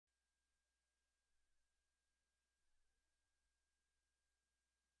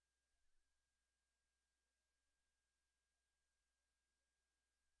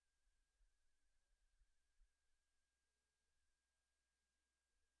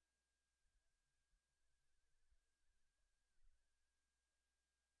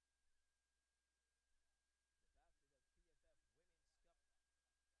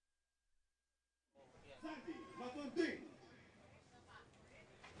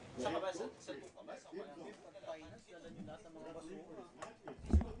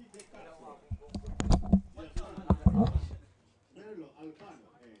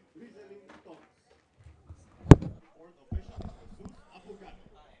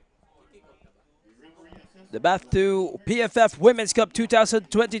The path to PFF Women's Cup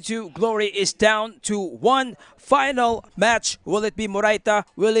 2022 glory is down to one final match. Will it be Moraita?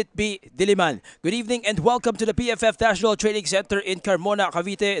 Will it be Diliman? Good evening and welcome to the PFF National Training Center in Carmona,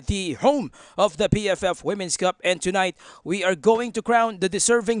 Cavite, the home of the PFF Women's Cup. And tonight, we are going to crown the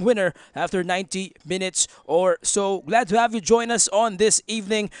deserving winner after 90 minutes or so. Glad to have you join us on this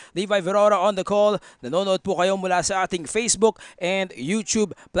evening. Levi Verora on the call. Nanonood po kayo mula sa ating Facebook and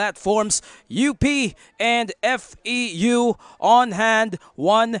YouTube platforms. UP and FEU on hand.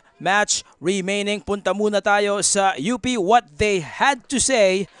 One match remaining. Punta muna tayo sa UP, what they had to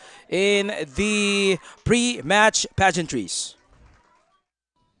say in the pre-match pageantries.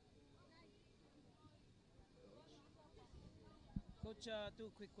 Coach,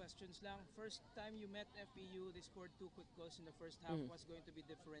 two quick questions lang. First time you met FEU, they scored two quick goals in the first half. What's going to be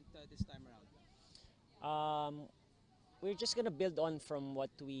different this time around? We're just gonna build on from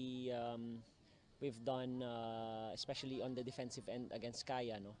what we've done, especially on the defensive end against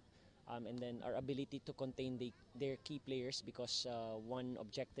Kaya, no? And then our ability to contain their key players, because one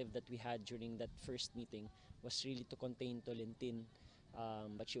objective that we had during that first meeting was really to contain Tolentin,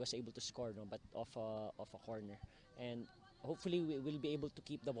 but she was able to score, no, but off a corner. And hopefully we will be able to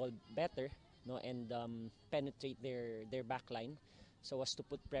keep the ball better, no, and penetrate their back line so as to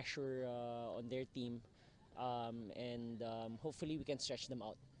put pressure on their team, and hopefully we can stretch them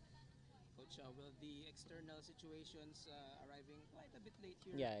out. Will the external situations arriving quite a bit late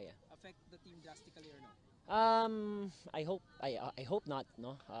here affect the team drastically or no? I hope not.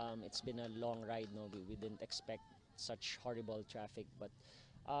 No, it's been a long ride. No, we didn't expect such horrible traffic, but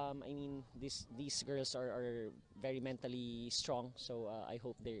I mean these girls are very mentally strong. So I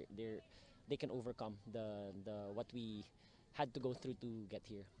hope they can overcome the what we had to go through to get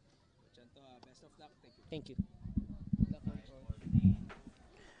here. Best of luck. Thank you.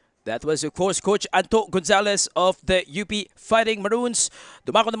 That was of course Coach Anto Gonzalez of the UP Fighting Maroons.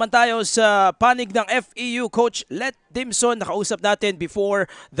 Dumako naman tayo sa panig ng FEU Coach Let Dimson. Nakausap natin before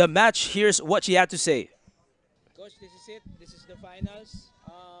the match. Here's what she had to say. Coach, this is it. This is the finals.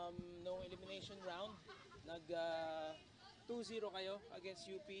 No elimination round. Nag 2-0 kayo against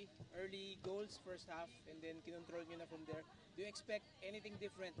UP. Early goals first half and then kinontrol nyo na from there. Do you expect anything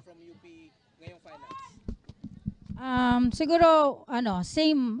different from UP ngayong finals? Siguro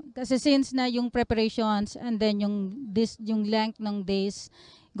same kasi since na yung preparations and then yung length ng days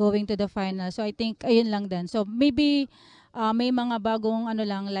going to the final. So I think ayun lang din. So maybe may mga bagong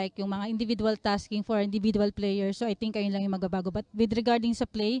lang like yung mga individual tasking for individual players. So I think ayun lang yung magbabago. But with regarding sa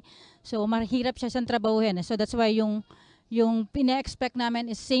play, so mahirap siya siyang trabahuhin. So that's why yung pina-expect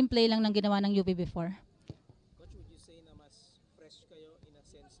namin is same play lang ng ginawa ng UP before. Coach, would you say na mas fresh kayo in a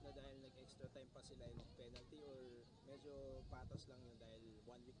sense na dahil nag-extra time pa sila yung penalty or medyo patas lang yun dahil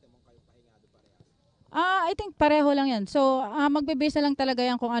 1 week naman kayo pahingado parehas? I think pareho lang yan. So magbe-base na lang talaga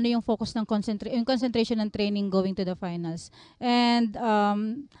yan kung ano yung focus ng concentration ng training going to the finals. And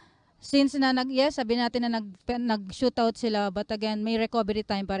since na sabi natin na nag-shootout sila, but again, may recovery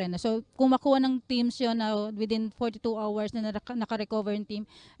time pa rin. So, kung makuha ng teams yun na within 42 hours na naka-recover yung team,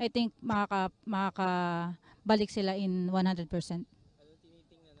 I think makakabalik sila in 100%. Ano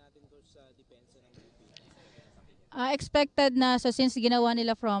tinitingnan natin ko sa depensa ng UP? Expected na, so since ginawa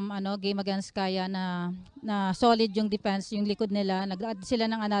nila from game against Kaya na solid yung defense, yung likod nila, nag-add sila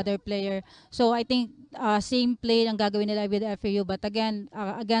ng another player. So I think same play ang gagawin nila with FAU, but again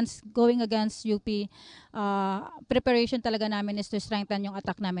going against UP, preparation talaga namin is to strengthen yung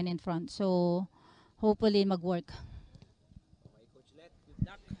attack namin in front. So hopefully mag-work. Okay, Coach Let, good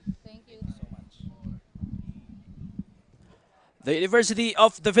luck. Thank you so much. The University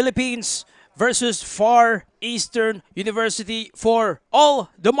of the Philippines versus Far Eastern University for all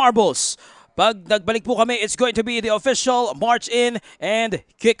the marbles. Pag nagbalik po kami, it's going to be the official march in and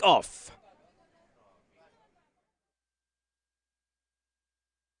kick off.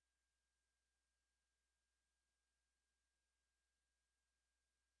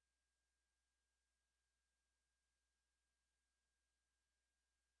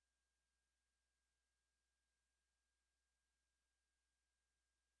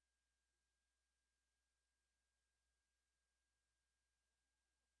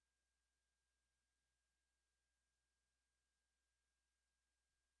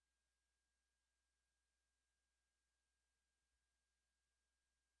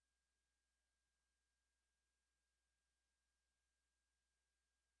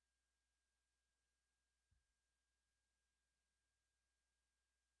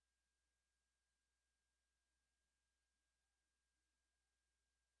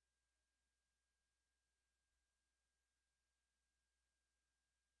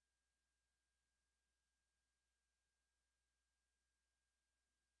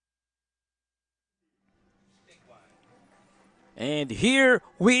 And here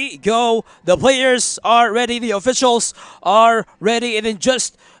we go. The players are ready. The officials are ready. And in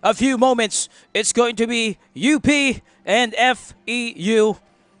just a few moments, it's going to be UP and FEU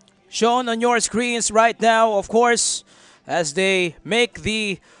shown on your screens right now, of course, as they make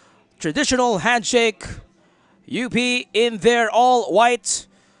the traditional handshake. UP in their all white,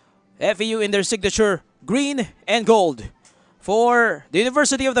 FEU in their signature green and gold. For the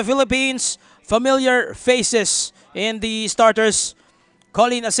University of the Philippines, familiar faces in the starters.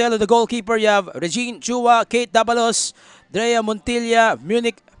 Colleen Acelo, the goalkeeper. You have Regine Chua, Kate Dabalos, Drea Montilla,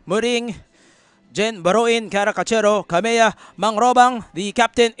 Munich Muring, Jen Baroin, Caracachero, Kamea Mangrobang. The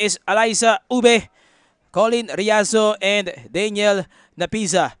captain is Eliza Ube, Colin Riazo, and Daniel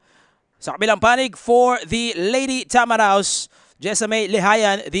Napiza. Sa kabilang panig for the Lady Tamaraos, Jessamay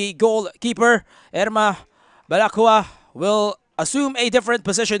Lihayan, the goalkeeper. Erma Balakwa will assume a different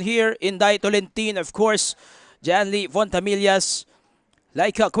position here. Inday Tolentine, of course. Janly Fontamillas,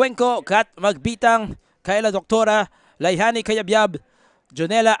 Laika Cuenco, Kat Magbitang, Kayla Doktora, Laihani Kayabyab,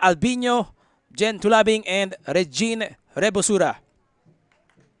 Jonela Albino, Jen Tulabing, and Regine Rebosura.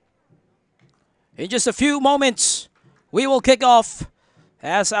 In just a few moments, we will kick off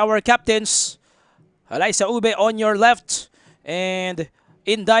as our captains, Eliza Ube on your left and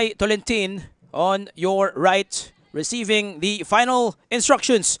Inday Tolentine on your right, receiving the final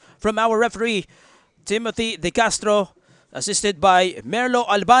instructions from our referee, Timothy De Castro, assisted by Merlo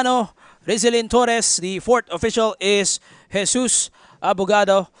Albano, Rizalin Torres. The fourth official is Jesus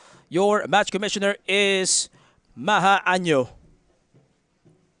Abogado. Your match commissioner is Maha Anyo.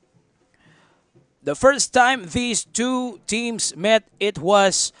 The first time these two teams met, it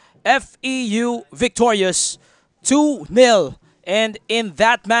was FEU victorious 2-0. And in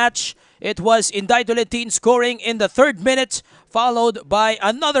that match, it was Inday Tolentine scoring in the 3rd minute, followed by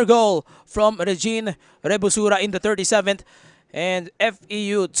another goal from Regine Rebusura in the 37th. And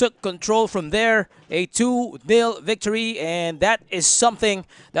FEU took control from there, a 2-0 victory. And that is something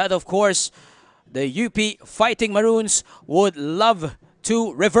that, of course, the UP Fighting Maroons would love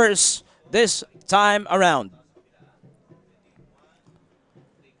to reverse this time around.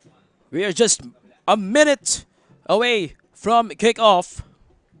 We are just a minute away from kickoff.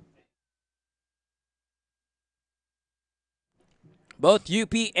 Both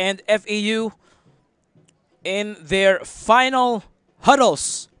UP and FEU in their final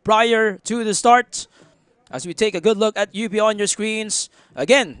huddles prior to the start. As we take a good look at UP on your screens,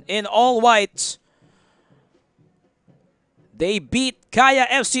 again in all white, they beat Kaya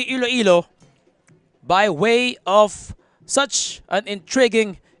FC Iloilo by way of such an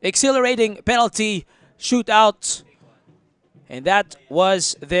intriguing, exhilarating penalty shootout. And that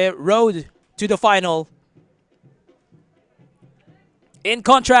was their road to the final. In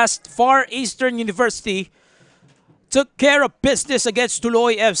contrast, Far Eastern University took care of business against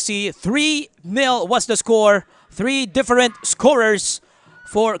Tuloy FC. 3-0 was the score. 3 different scorers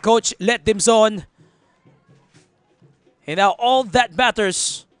for Coach Let Dimson. And now all that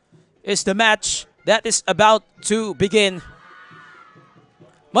matters is the match that is about to begin.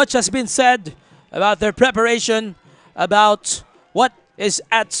 Much has been said about their preparation, about what is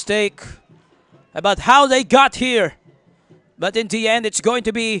at stake, about how they got here. But in the end, it's going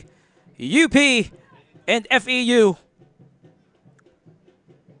to be UP and FEU.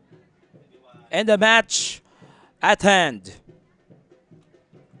 And the match at hand.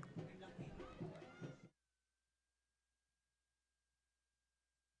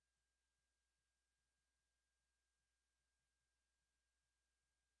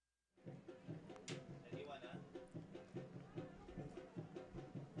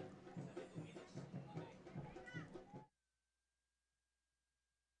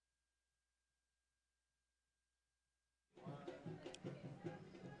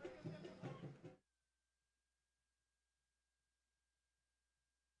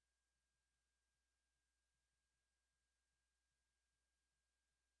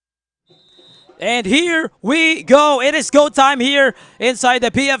 And here we go. It is go time here inside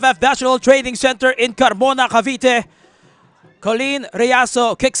the PFF National Training Center in Carmona, Cavite. Colleen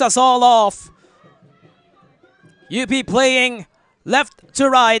Riazo kicks us all off. UP playing left to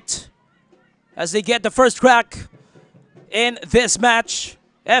right as they get the first crack in this match.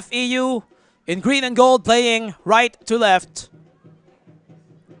 FEU in green and gold playing right to left.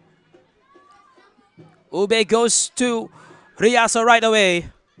 Ube goes to Riazo right away.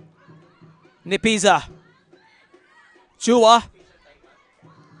 Nipiza. Chua.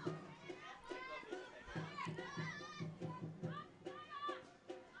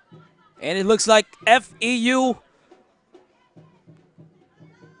 And it looks like FEU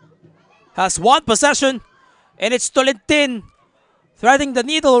has one possession. And it's Tolentine threading the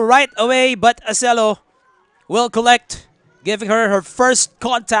needle right away, but Acelo will collect, giving her her first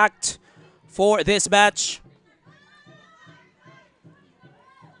contact for this match.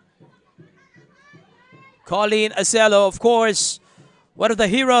 Colleen Acelo, of course, one of the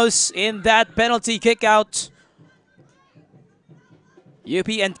heroes in that penalty kick-out. UP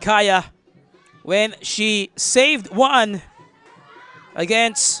and Kaya, when she saved one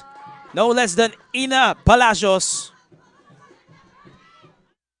against no less than Ina Palacios.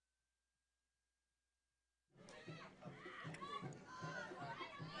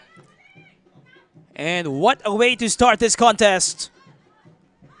 And what a way to start this contest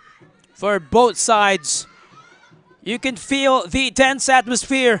for both sides. You can feel the tense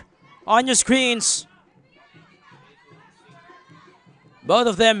atmosphere on your screens. Both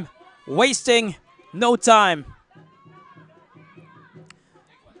of them wasting no time.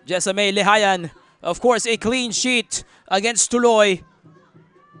 Jessamay Lehayan, of course, a clean sheet against Tuloy.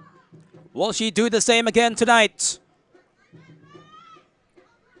 Will she do the same again tonight?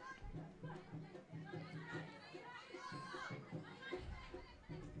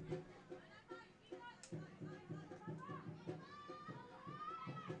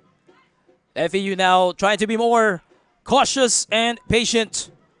 FEU now trying to be more cautious and patient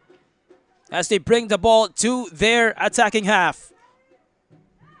as they bring the ball to their attacking half.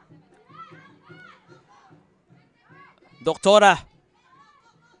 Doctora.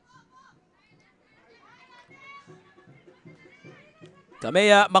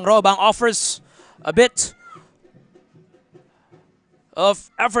 Kamea Mangrobang offers a bit of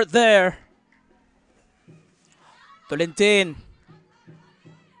effort there. Tolentine.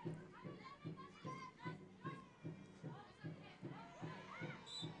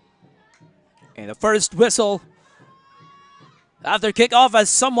 And the first whistle after kickoff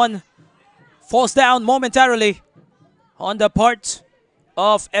as someone falls down momentarily on the part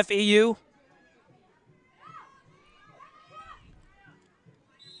of FEU.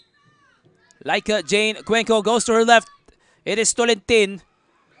 Laika Jane Cuenco goes to her left. It is Tolentine.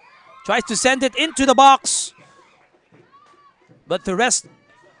 Tries to send it into the box. But the rest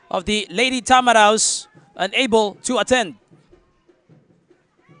of the Lady Tamaraos unable to attend.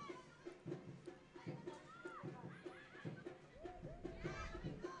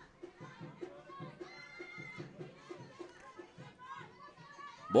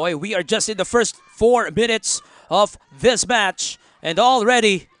 Boy, we are just in the first 4 minutes of this match, and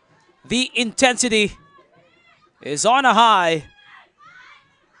already the intensity is on a high.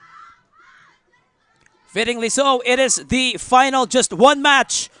 Fittingly so, it is the final, just one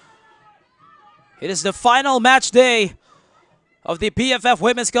match. It is the final match day of the PFF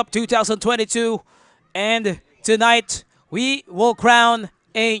Women's Cup 2022, and tonight we will crown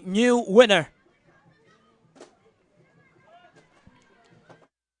a new winner.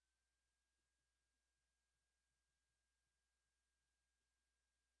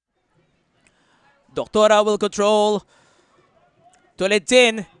 Doctora will control.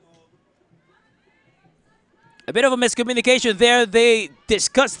 Tolentine. A bit of a miscommunication there. They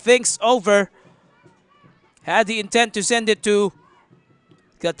discussed things over. Had the intent to send it to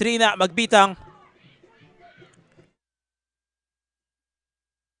Katrina Magbitang.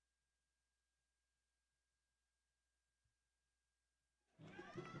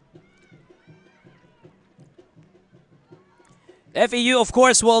 FEU, of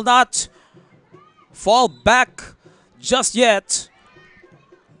course, will not fall back just yet.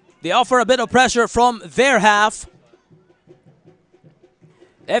 They offer a bit of pressure from their half.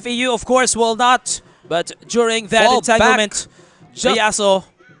 FEU, of course, will not, but during that fall entanglement, Jayaso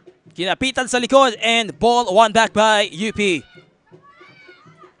kinapitan sa likod and ball won back by UP.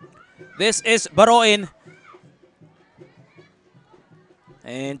 This is Baroin.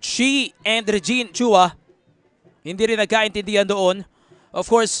 And she and Regine Chua, hindi rin nagkaintindihan doon. Of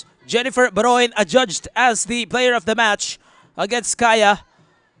course, Jennifer Baroin adjudged as the player of the match against Kaya,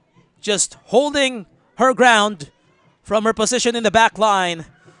 just holding her ground from her position in the back line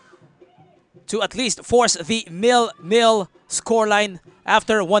to at least force the 0-0 scoreline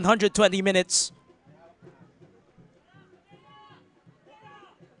after 120 minutes.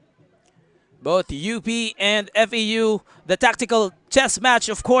 Both UP and FEU, the tactical chess match,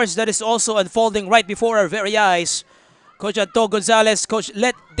 of course, that is also unfolding right before our very eyes. Coach Anto Gonzalez, Coach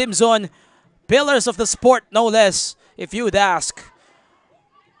Let Dimzon, pillars of the sport, no less, if you would ask.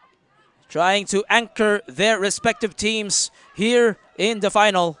 Trying to anchor their respective teams here in the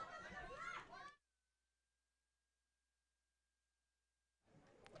final.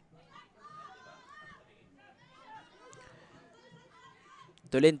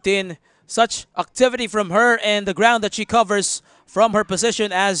 Tolentine such activity from her and the ground that she covers from her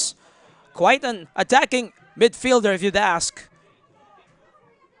position as quite an attacking midfielder, if you'd ask.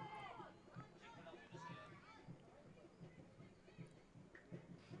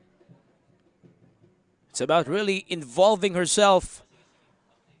 It's about really involving herself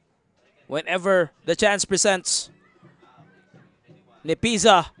whenever the chance presents.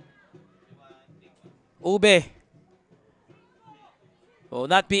 Nepiza. Ube will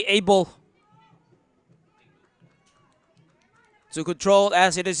not be able to control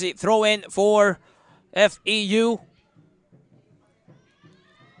as it is a throw-in for FEU.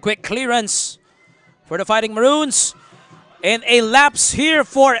 Quick clearance for the Fighting Maroons. And a lapse here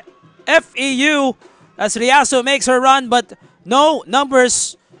for FEU as Riaso makes her run, but no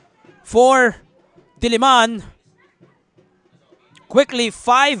numbers for Diliman. Quickly,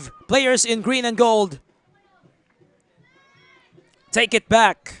 5 players in green and gold take it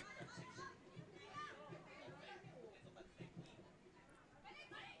back.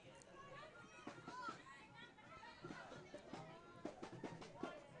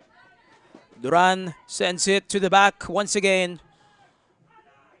 Duran sends it to the back once again.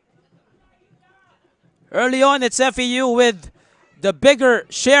 Early on, it's FEU with the bigger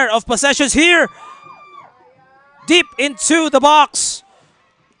share of possessions here. Deep into the box.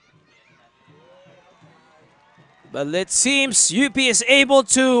 But it seems UP is able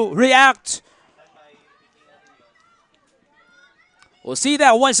to react. We'll see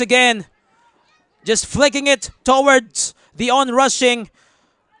that once again. Just flicking it towards the on-rushing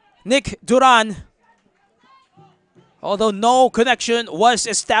Nick Duran. Although no connection was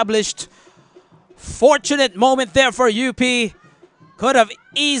established. Fortunate moment there for UP. Could have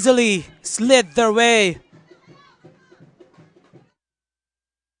easily slid their way.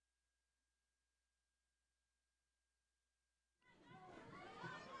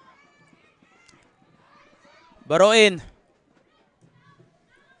 Baroin.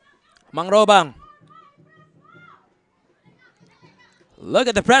 Mangrobang. Look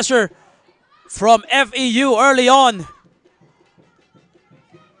at the pressure from FEU early on,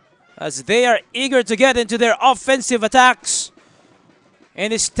 as they are eager to get into their offensive attacks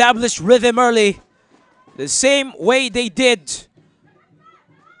and establish rhythm early, the same way they did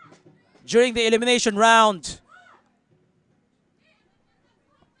during the elimination round.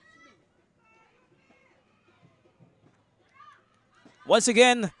 Once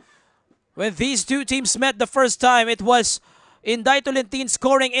again, when these two teams met the first time, it was Inday Tolentine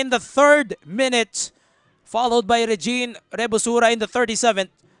scoring in the 3rd minute, followed by Regine Rebusura in the 37th.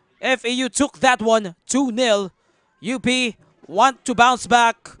 FEU took that one 2-0. UP want to bounce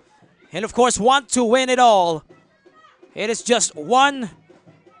back and of course want to win it all. It is just one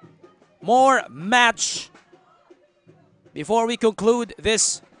more match before we conclude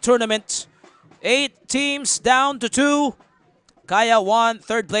this tournament. 8 teams down to 2. Kaya won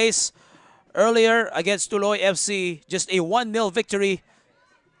 3rd place earlier against Tuloy FC. Just a 1-0 victory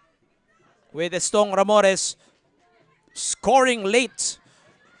with Estong Ramores scoring late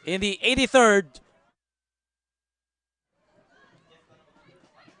in the 83rd.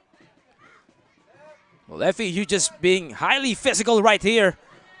 Well, FEU just being highly physical right here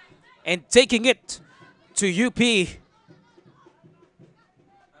and taking it to UP.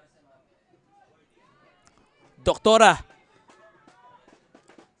 Doctora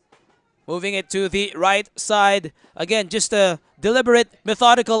moving it to the right side. Again, just a deliberate,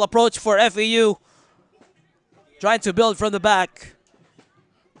 methodical approach for FEU. Trying to build from the back.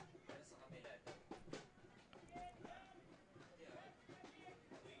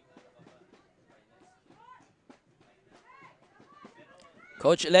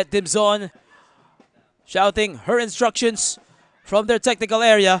 Coach Let Dimzon shouting her instructions from their technical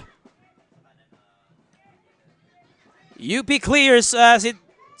area. UP clears as it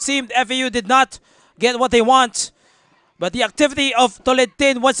seemed FEU did not get what they want. But the activity of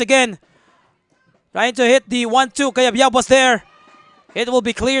Tolentine once again trying to hit the 1-2. Kayabyab was there. It will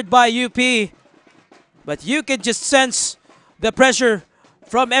be cleared by UP. But you can just sense the pressure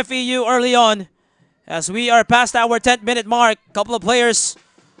from FEU early on. As we are past our 10th-minute mark, couple of players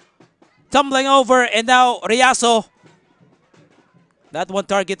tumbling over, and now Riaso. That one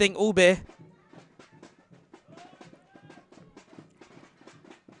targeting Ube.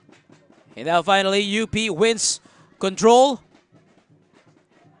 And now finally, UP wins control.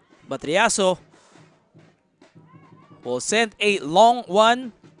 But Riaso will send a long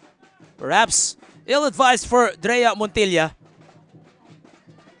one. Perhaps ill-advised for Drea Montilla.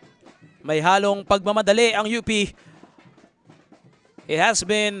 May halong pagmamadali ang UP. It has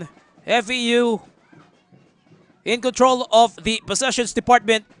been FEU in control of the possessions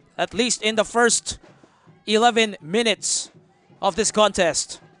department at least in the first 11 minutes of this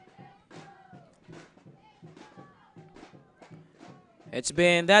contest. It's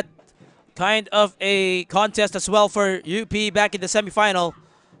been that kind of a contest as well for UP back in the semifinal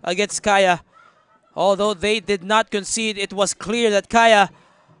against Kaya. Although they did not concede, it was clear that Kaya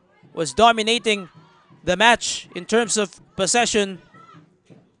was dominating the match in terms of possession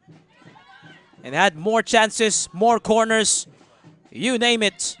and had more chances, more corners, you name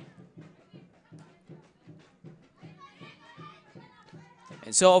it.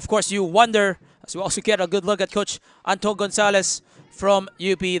 And so, of course, you wonder, as we also get a good look at Coach Anto Gonzalez from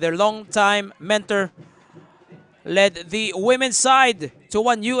UP, their longtime mentor, led the women's side to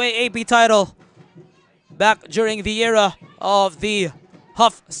one UAAP title back during the era of the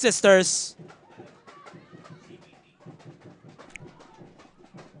Huff sisters.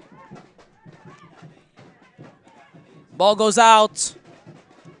 Ball goes out.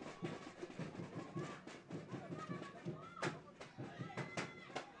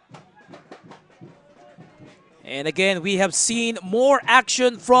 And again, we have seen more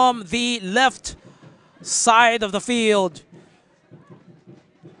action from the left side of the field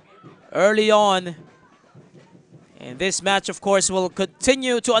early on. And this match, of course, will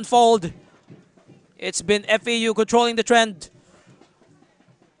continue to unfold. It's been FAU controlling the trend.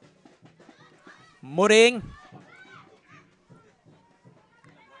 Muring.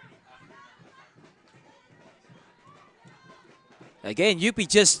 Again, UP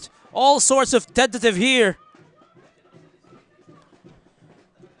just all sorts of tentative here.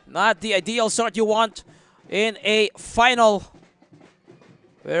 Not the ideal start you want in a final,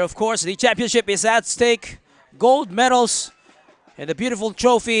 where of course the championship is at stake. Gold medals and a beautiful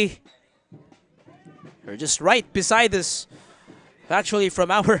trophy are just right beside us, actually, from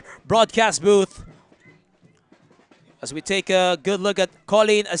our broadcast booth. As we take a good look at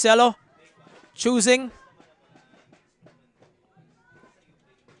Colleen Acelo choosing.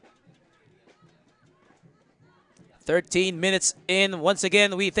 "13 minutes in." Once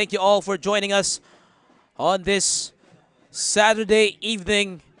again, we thank you all for joining us on this Saturday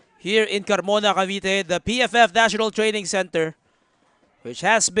evening here in Carmona, Cavite, the PFF National Training Center, which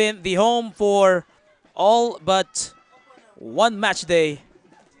has been the home for all but one match day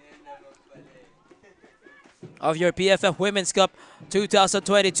of your PFF Women's Cup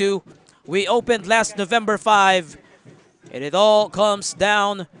 2022. We opened last November 5, and it all comes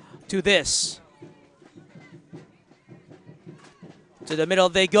down to this. To the middle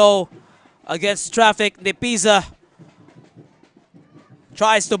they go against traffic. Nepiza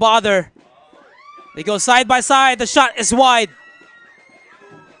tries to bother. They go side by side. The shot is wide.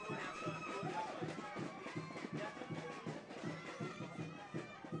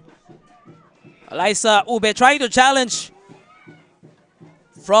 Eliza Ube trying to challenge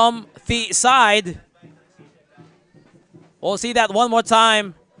from the side. We'll see that one more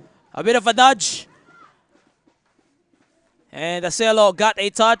time. A bit of a nudge. And Acelo got a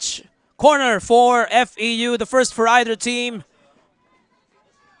touch. Corner for FEU, the first for either team.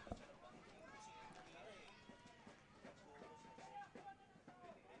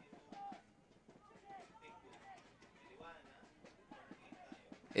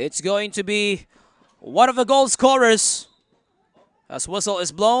 It's going to be one of the goal scorers as whistle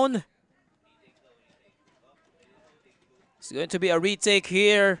is blown. It's going to be a retake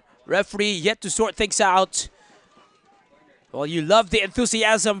here. Referee yet to sort things out. Well, you love the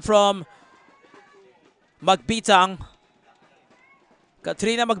enthusiasm from Magbitang.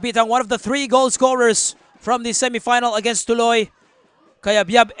 Katrina Magbitang, one of the 3 goal scorers from the semifinal against Tuloy.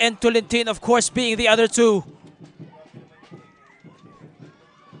 Kayabyab and Tulintin, of course, being the other 2.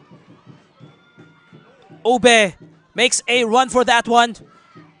 Ube makes a run for that one.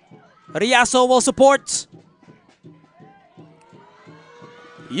 Riaso will support.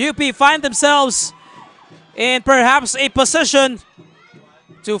 UP find themselves in perhaps a position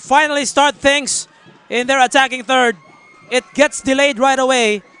to finally start things in their attacking third. It gets delayed right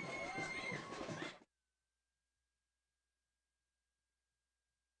away.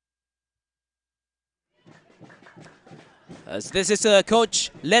 As this is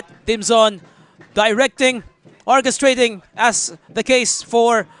Coach Let Dimson directing, orchestrating, as the case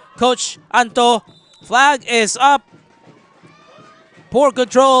for Coach Anto. Flag is up. Poor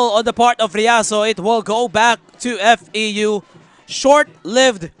control on the part of Riaso. It will go back to FEU.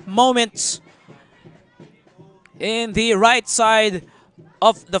 Short-lived moments in the right side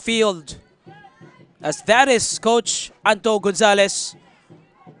of the field, as that is Coach Anto Gonzalez,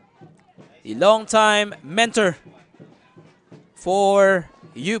 the longtime mentor for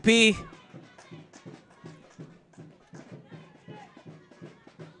UP.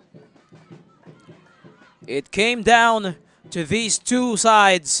 It came down to these two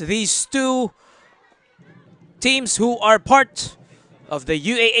sides, these two teams who are part of the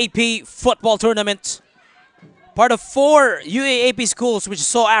UAAP football tournament. Part of 4 UAAP schools which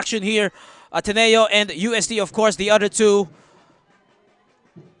saw action here. Ateneo and USD, of course, the other two.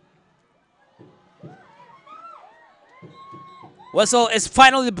 Whistle is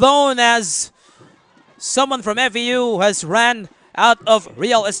finally blown as someone from FEU has ran out of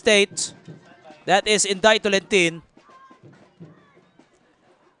real estate. That is Inday Tolentine.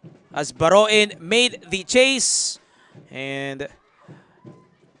 As Baroin made the chase, and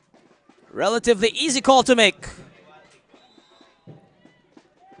relatively easy call to make.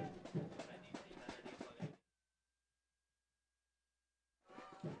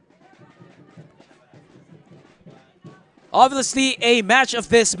 Obviously, a match of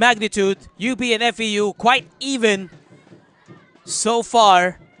this magnitude, UP and FEU, quite even so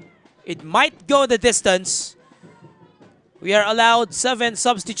far. It might go the distance. We are allowed 7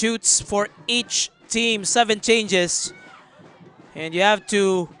 substitutes for each team, 7 changes. And you have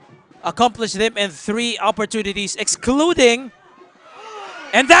to accomplish them in 3 opportunities, excluding...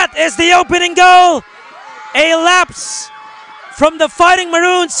 And that is the opening goal! A lapse from the Fighting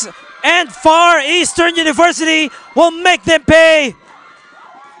Maroons, and Far Eastern University will make them pay.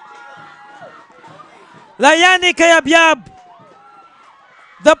 Layani Kayabyab.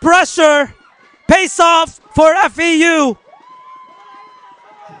 The pressure pays off for FEU.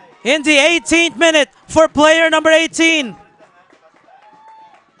 In the 18th minute for player number 18.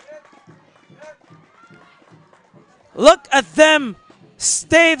 Look at them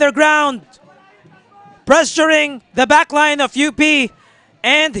stay their ground, pressuring the backline of UP.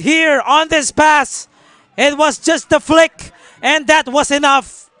 And here on this pass, it was just a flick, and that was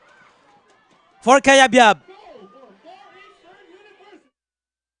enough for Kayabyab.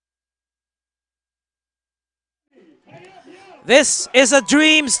 This is a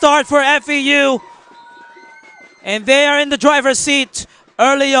dream start for FEU, and they are in the driver's seat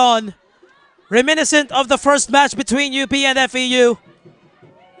early on, reminiscent of the first match between UP and FEU.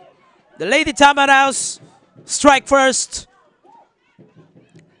 The Lady Tamaraws strike first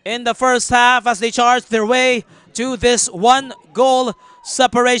in the first half as they charged their way to this 1-goal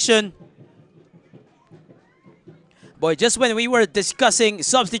separation. Boy, just when we were discussing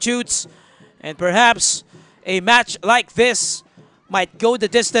substitutes and perhaps a match like this might go the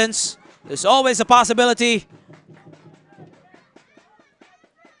distance, there's always a possibility.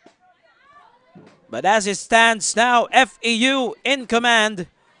 But as it stands now, FEU in command.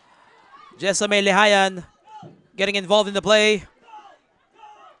 Jessamay Lihayan getting involved in the play.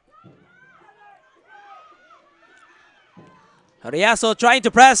 Riaso trying to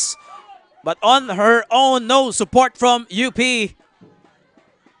press, but on her own, no support from UP.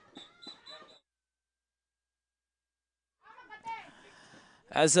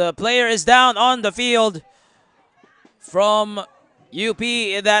 As a player is down on the field from UP,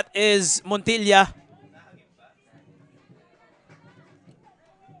 that is Montilla.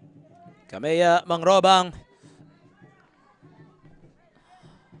 Kamea Mangrobang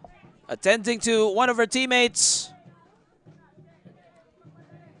attending to one of her teammates.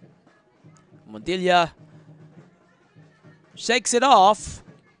 Montilla shakes it off.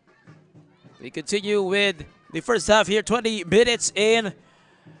 We continue with the first half here, 20 minutes in.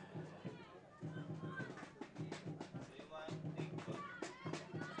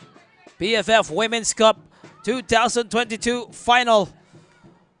 PFF Women's Cup 2022 final.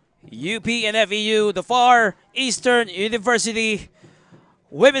 UP and FEU, the Far Eastern University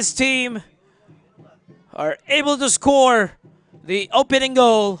women's team are able to score the opening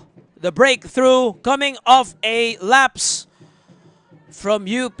goal. The breakthrough coming off a lapse from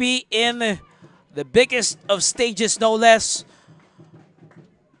UP in the biggest of stages, no less,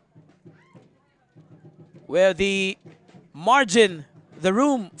 where the margin, the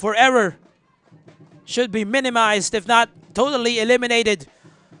room for error should be minimized, if not totally eliminated.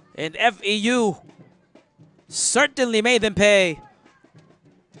 And FEU certainly made them pay.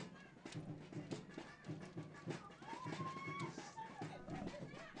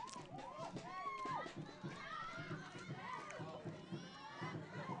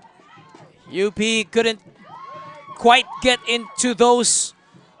 UP couldn't quite get into those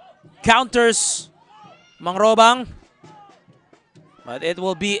counters, Mangrobang. But it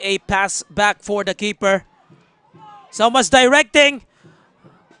will be a pass back for the keeper. Someone's directing.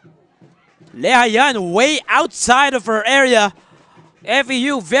 Lehayan way outside of her area.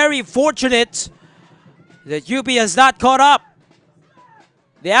 FEU very fortunate that UP has not caught up.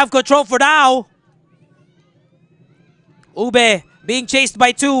 They have control for now. Ube being chased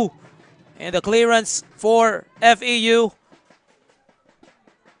by 2. And the clearance for FEU.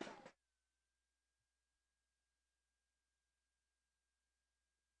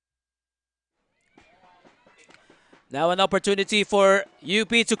 Now an opportunity for UP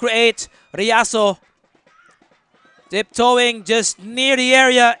to create. Riaso tiptoeing just near the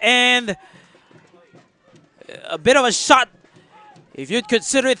area, and a bit of a shot, if you'd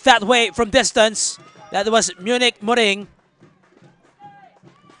consider it that way from distance. That was Munich Moring.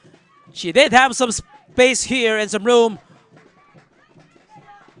 She did have some space here and some room,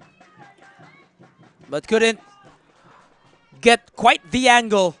 but couldn't get quite the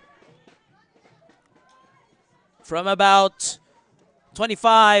angle. From about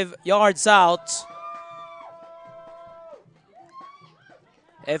 25 yards out,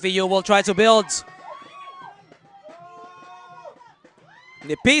 FEU will try to build.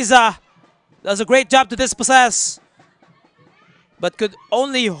 Nipiza does a great job to dispossess, but could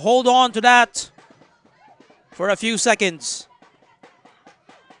only hold on to that for a few seconds.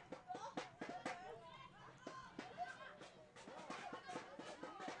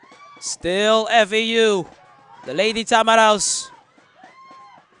 Still FEU. The Lady Tamaraws,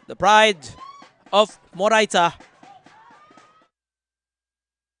 the pride of Moraita.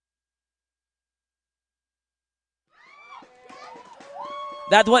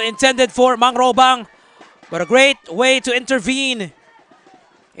 That one intended for Mang Robang, but a great way to intervene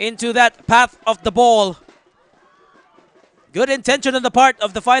into that path of the ball. Good intention on the part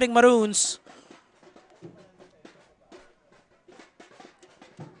of the Fighting Maroons.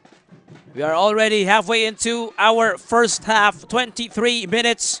 We are already halfway into our first half, 23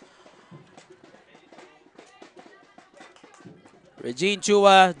 minutes. Regine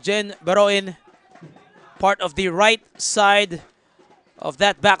Chua, Jen Baroin, part of the right side of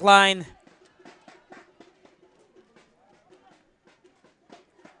that back line.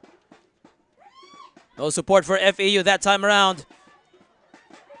 No support for FEU that time around.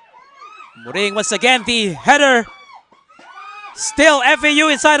 Muring once again, the header. Still FEU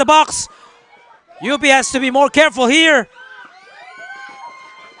inside the box. UP has to be more careful here.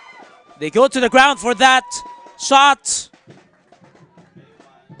 They go to the ground for that shot.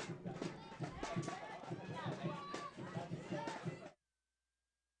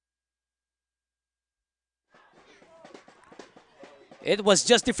 It was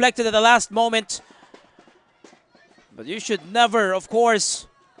just deflected at the last moment. But you should never, of course,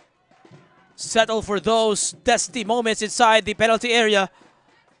 settle for those testy moments inside the penalty area.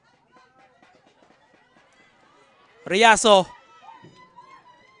 Riaso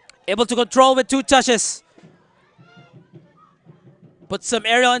able to control with 2 touches. Put some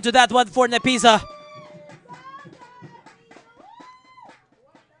aerial into that one for Nepiza.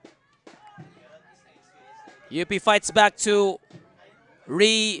 UP fights back to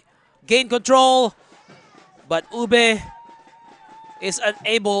regain control, but Ube is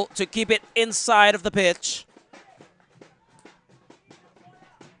unable to keep it inside of the pitch.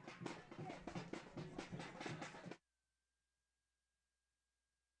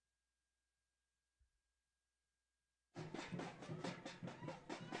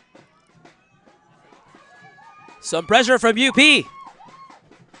 Some pressure from UP.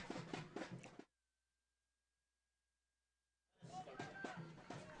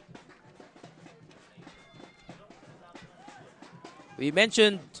 We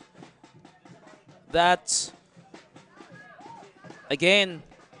mentioned that, again,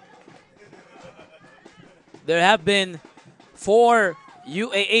 there have been 4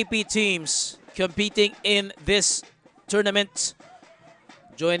 UAAP teams competing in this tournament,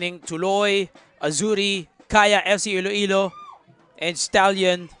 joining Tuloy, Azuri, Kaya FC Iloilo, and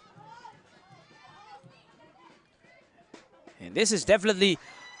Stallion. And this is definitely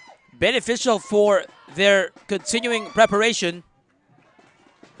beneficial for their continuing preparation,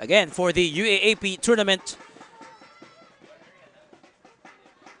 again, for the UAAP tournament.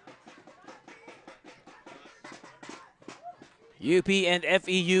 UP and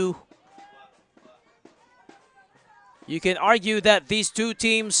FEU. You can argue that these two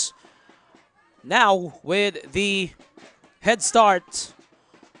teams, now with the head start,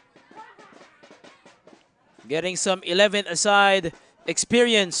 getting some 11-a-side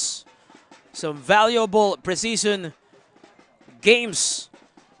experience, some valuable precision games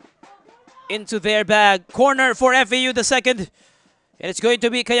into their bag. Corner for FEU, the second. And it's going to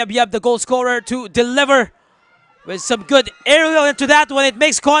be Kayabyab, the goal scorer, to deliver with some good aerial into that one. It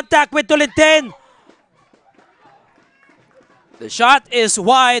makes contact with Tolenten. The shot is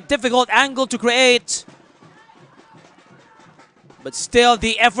wide, difficult angle to create. But still,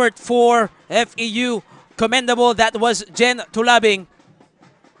 the effort for FEU, commendable. That was Jen Tulabing.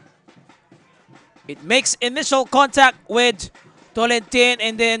 It makes initial contact with Tolentine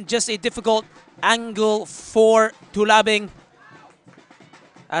and then just a difficult angle for Tulabing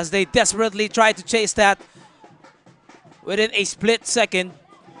as they desperately try to chase that within a split second.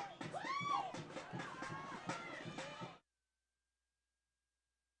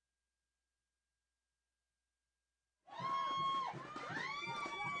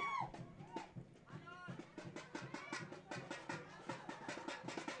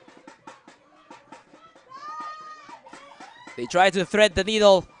 They try to thread the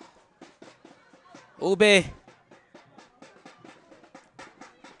needle. Ube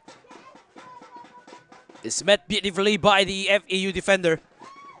is met beautifully by the FEU defender.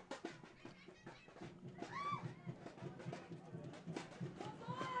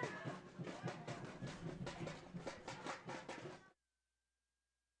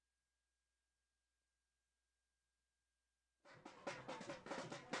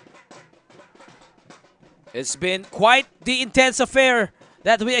 It's been quite the intense affair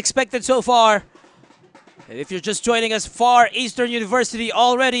that we expected so far. And if you're just joining us, Far Eastern University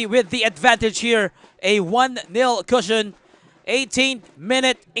already with the advantage here. A 1-0 cushion.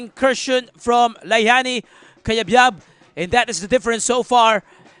 18-minute incursion from Layani Kayabyab. And that is the difference so far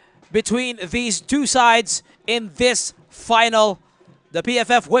between these two sides in this final. The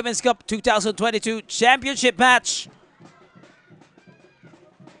PFF Women's Cup 2022 Championship match.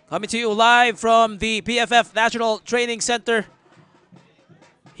 Coming to you live from the PFF National Training Center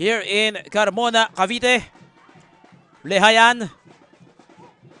here in Carmona, Cavite. Lehayan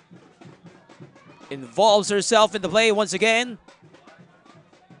involves herself in the play once again.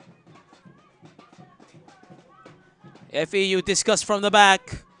 FEU discussed from the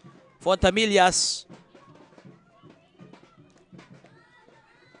back. Fontamillas.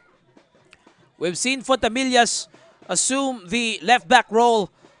 We've seen Fontamillas assume the left back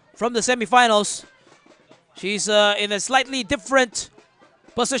role from the semifinals. She's in a slightly different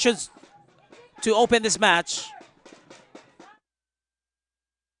position to open this match.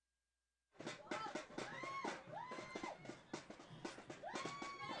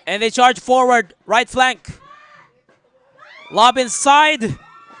 And they charge forward, right flank. Lob inside.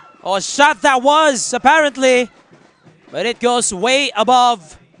 Oh, a shot that was, apparently. But it goes way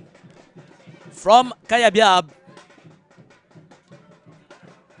above from Kayabyab.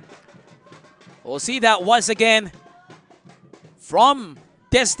 We'll see that once again. From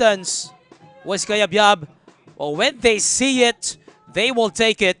distance was Kayabyab. Well, when they see it, they will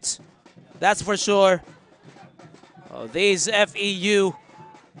take it. That's for sure. Oh, these FEU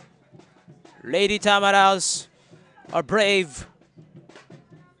Lady Tamaraos are brave.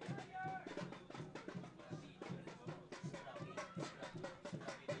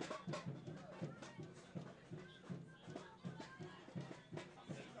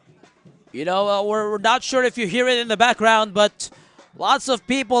 You know, we're not sure if you hear it in the background, but lots of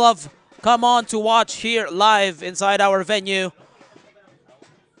people have come on to watch here live inside our venue.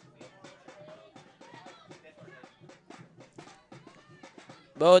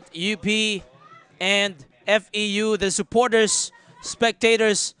 Both UP and FEU, the supporters,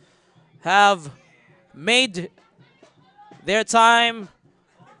 spectators, have made their time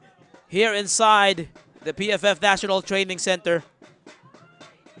here inside the PFF National Training Center.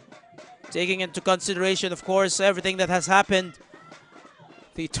 Taking into consideration, of course, everything that has happened.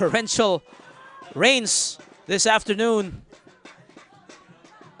 The torrential rains this afternoon.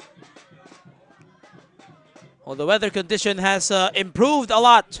 Well, the weather condition has improved a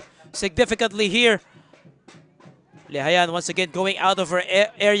lot, significantly here. Lehayan once again going out of her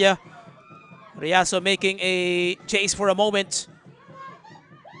area. Riaso making a chase for a moment.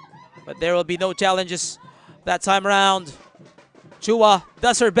 But there will be no challenges that time around. Chua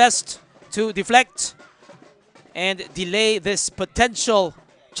does her best to deflect and delay this potential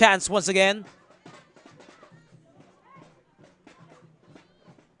chance once again.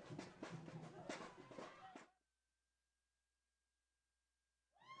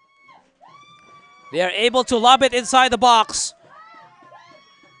 They are able to lob it inside the box.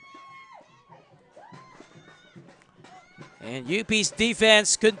 And UP's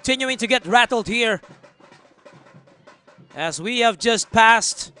defense continuing to get rattled here. As we have just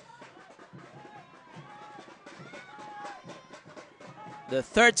passed the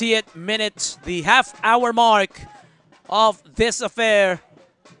 30th minute, the half-hour mark of this affair.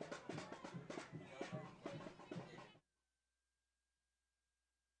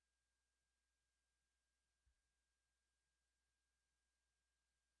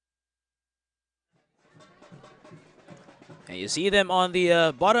 And you see them on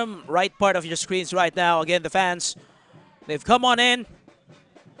the bottom right part of your screens right now. Again, the fans, they've come on in.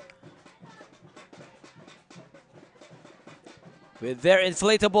 with their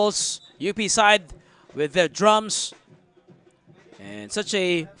inflatables, UP side with their drums, and such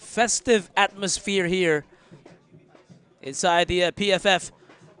a festive atmosphere here inside the PFF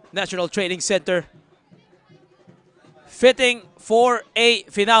National Training Center. Fitting for a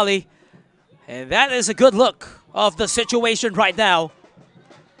finale, and that is a good look of the situation right now.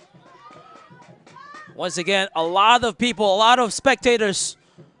 Once again, a lot of people, a lot of spectators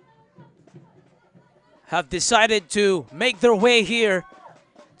have decided to make their way here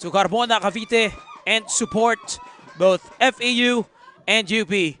to Carmona, Cavite and support both FEU and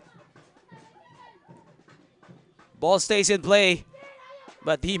UP. Ball stays in play,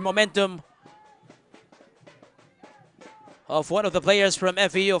 but the momentum of one of the players from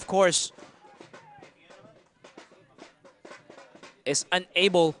FEU, of course, is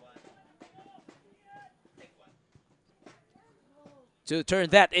unable to turn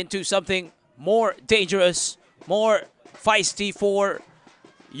that into something more dangerous, more feisty for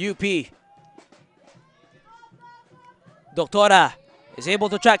UP. Doctora is able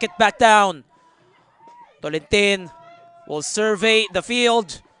to track it back down. Tolentin will survey the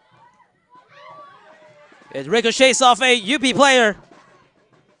field. It ricochets off a UP player.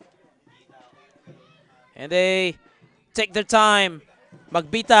 And they take their time.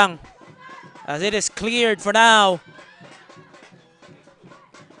 Magbitang as it is cleared for now.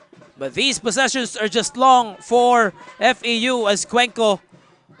 But these possessions are just long for FEU as Cuenco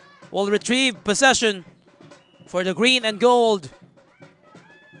will retrieve possession for the green and gold.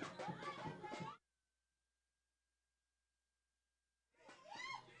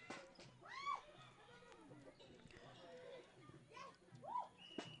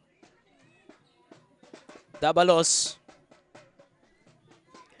 Dabalos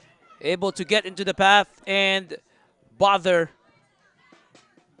able to get into the path and bother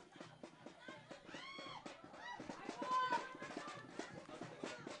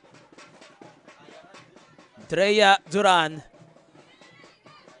Drea Duran.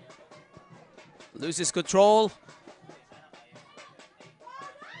 Loses control.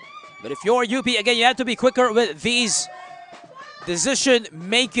 But if you're UP, again, you have to be quicker with these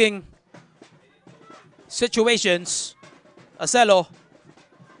decision-making situations. Acelo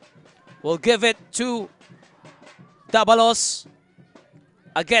will give it to Dabalos.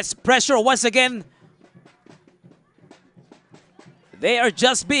 Against pressure once again. They are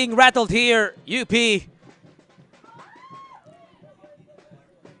just being rattled here, UP.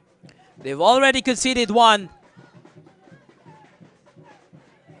 They've already conceded one.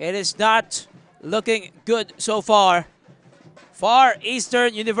 It is not looking good so far. Far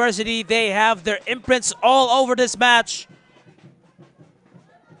Eastern University, they have their imprints all over this match.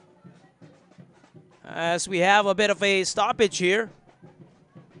 As we have a bit of a stoppage here.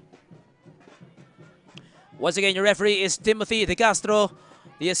 Once again, your referee is Timothy De Castro.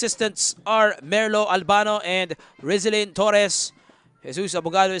 The assistants are Merlo Albano and Rizalyn Torres. Jesus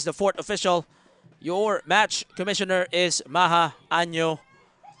Abogado is the fourth official. Your match commissioner is Maha Anyo.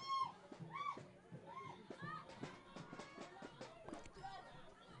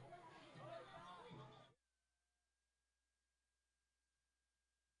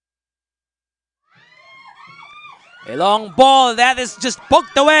 A long ball that is just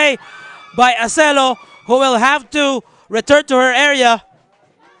poked away by Acelo, who will have to return to her area.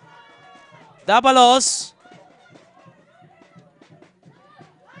 Dabalos.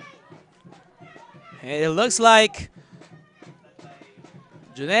 And it looks like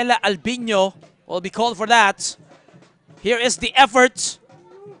Junela Albino will be called for that. Here is the effort.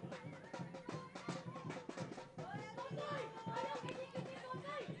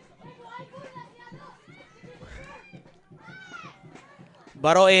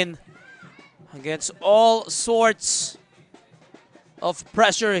 Baroin against all sorts of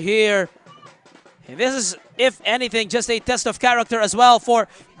pressure here. And this is, if anything, just a test of character as well for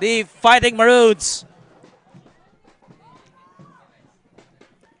the Fighting Maroons.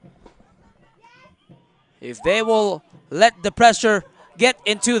 If they will let the pressure get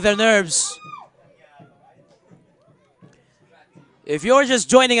into their nerves. If you're just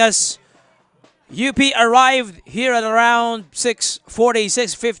joining us, UP arrived here at around 6:40,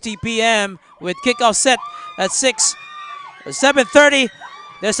 6:50 p.m. with kickoff set at 7:30.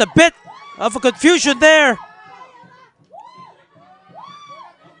 There's a bit of a confusion there.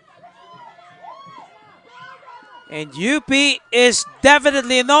 And UP is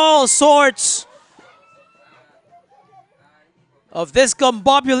definitely in all sorts of this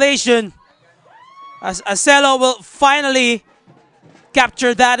combobulation as Acelo will finally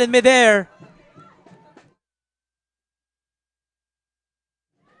capture that in midair.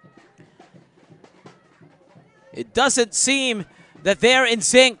 It doesn't seem that they're in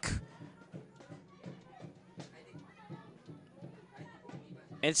sync.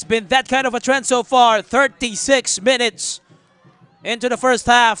 It's been that kind of a trend so far. 36 minutes into the first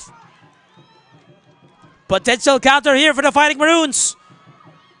half. Potential counter here for the Fighting Maroons.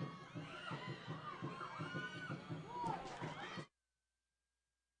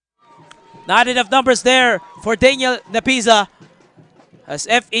 Not enough numbers there for Daniel Napiza, as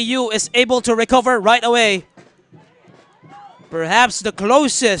FEU is able to recover right away. Perhaps the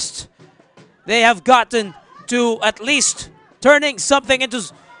closest they have gotten to at least turning something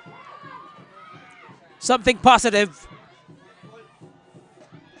into something positive.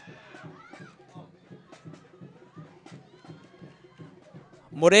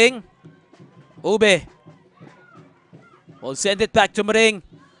 Muring. Ube. Will send it back to Muring.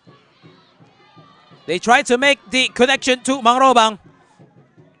 They try to make the connection to Mangrobang.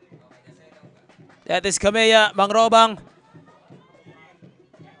 That is Kameya Mangrobang.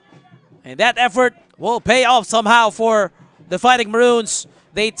 And that effort will pay off somehow for the Fighting Maroons.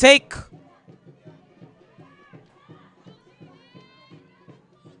 They take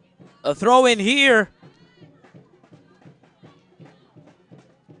a throw in here.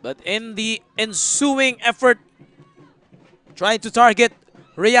 But in the ensuing effort, trying to target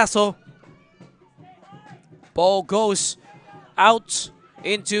Riaso, ball goes out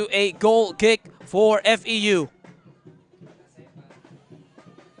into a goal kick for FEU.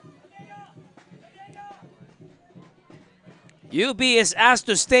 UP is asked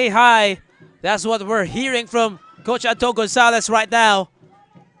to stay high. That's what we're hearing from Coach Anton Gonzalez right now.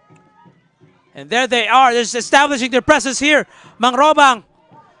 And there they are, just establishing their presence here. Mangrobang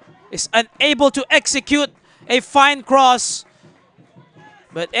is unable to execute a fine cross,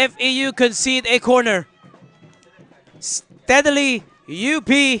 but FEU concede a corner. Steadily,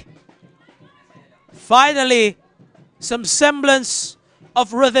 UP finally some semblance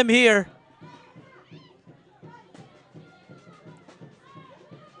of rhythm here.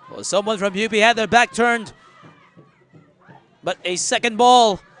 Well, someone from UP had their back turned, but a second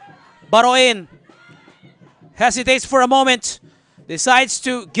ball. Baroin hesitates for a moment, decides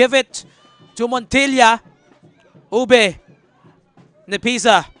to give it to Montilla. Ube,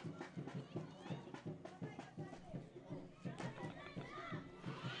 Nepiza.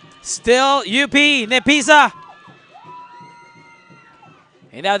 Still UP, Nepiza.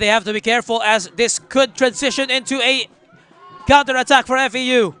 And now they have to be careful, as this could transition into a counter-attack for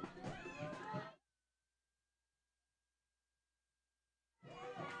FEU.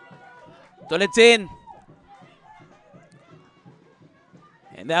 Tolentine.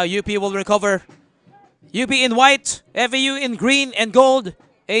 And now UP will recover. UP in white, FEU in green and gold.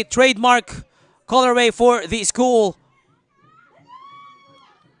 A trademark colorway for the school.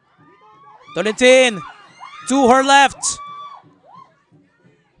 Tolentine to her left.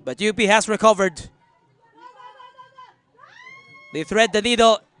 But UP has recovered. They thread the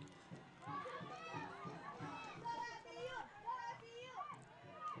needle.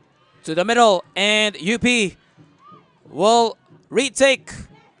 To the middle, and UP will retake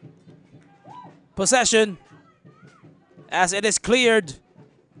possession as it is cleared.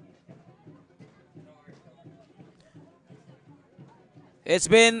 It's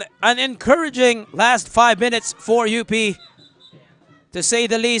been an encouraging last 5 minutes for UP, to say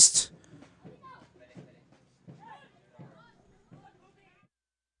the least.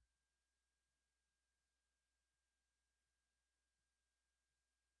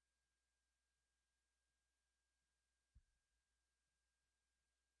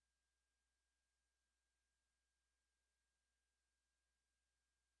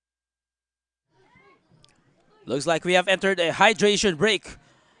 Looks like we have entered a hydration break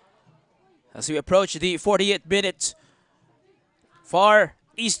as we approach the 48th minute. Far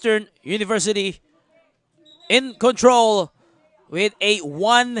Eastern University in control with a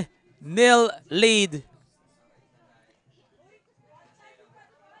 1-0 lead.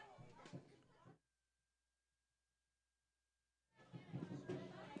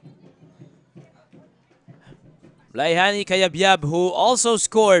 Laihani Kayabyab, who also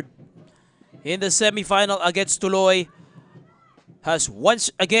scored in the semifinal against Tuloy, has once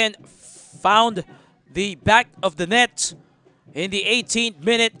again found the back of the net in the 18th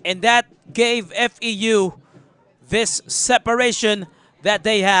minute, and that gave FEU this separation that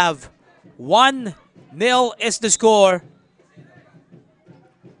they have. 1-0 is the score.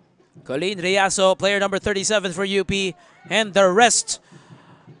 Colleen Riaso, player number 37 for UP, and the rest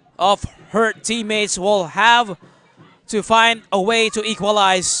of her teammates will have to find a way to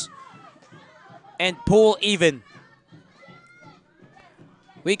equalize and pull even.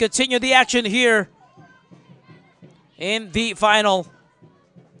 We continue the action here in the final.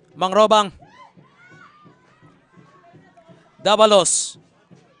 Mangrobang. Dabalos.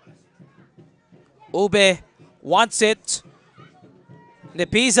 Ube wants it.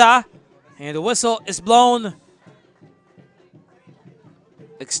 Nepiza. And the whistle is blown.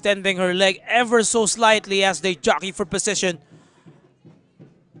 Extending her leg ever so slightly as they jockey for position.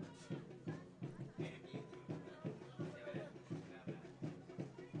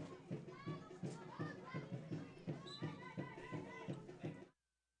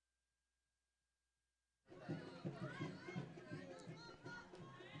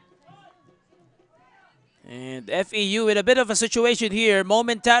 And FEU in a bit of a situation here,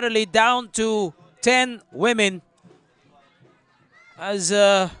 momentarily down to 10 women. As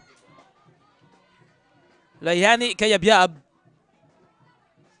Layani Kayabyab,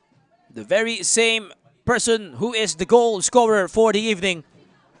 the very same person who is the goal scorer for the evening,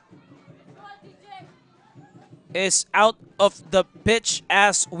 is out of the pitch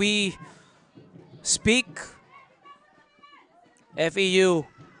as we speak. FEU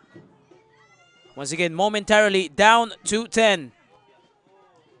once again momentarily down to 10.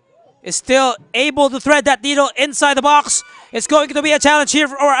 Is still able to thread that needle inside the box. It's going to be a challenge here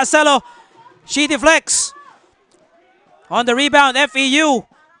for Acelo. She deflects. On the rebound, FEU.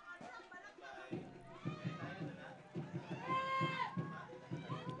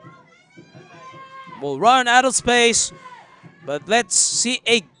 Will run out of space. But let's see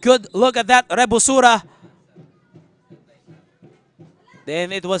a good look at that Rebusura.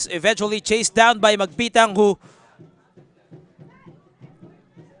 Then it was eventually chased down by Magpitang, who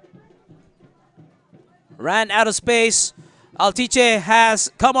ran out of space. Altiche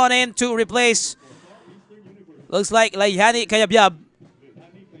has come on in to replace. Looks like Layani Kayabyab.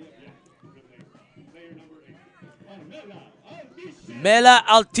 Mela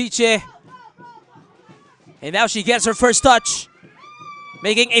Altiche. And now she gets her first touch.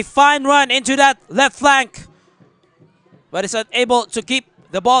 Making a fine run into that left flank. But is unable to keep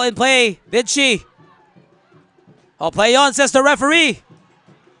the ball in play, did she? I'll play on, says the referee.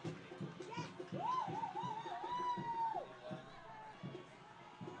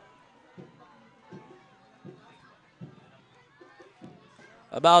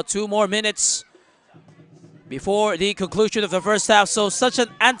 About 2 more minutes before the conclusion of the first half. So such an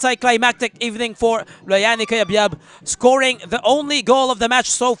anticlimactic evening for Layani Kayabyab, scoring the only goal of the match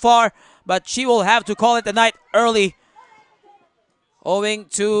so far. But she will have to call it a night early, owing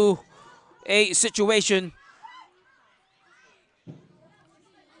to a situation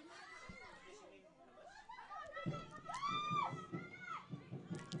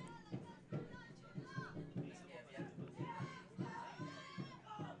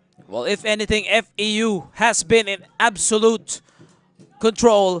well, if anything, FEU has been in absolute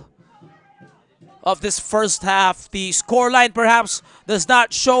control of this first half. The scoreline perhaps does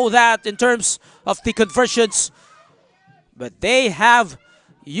not show that in terms of the conversions, but they have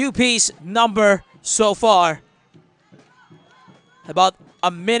UP's number so far. About a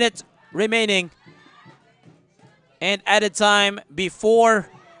minute remaining and added time before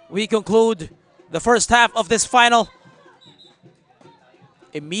we conclude the first half of this final.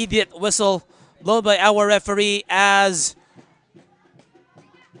 Immediate whistle blown by our referee as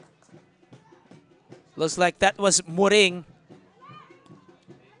looks like that was Muring.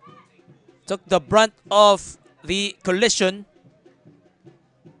 Took the brunt of the collision.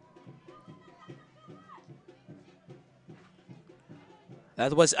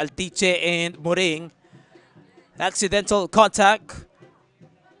 That was Altiche and Muring. Accidental contact.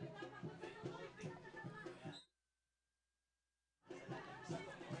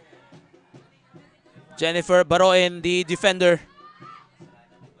 Jennifer Baroin, the defender.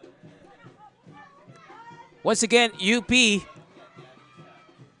 Once again, UP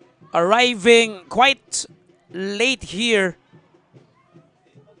arriving quite late here.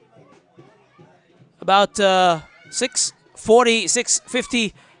 About 6:40,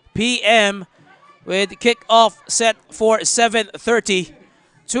 6:50 p.m. with kickoff set for 7:30.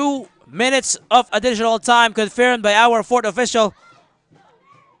 2 minutes of additional time confirmed by our fourth official.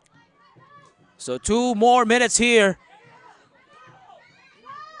 So 2 more minutes here.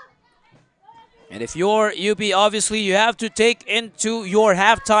 And if you're UP, obviously you have to take into your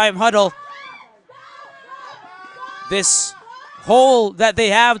halftime huddle this hole that they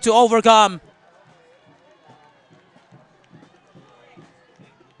have to overcome.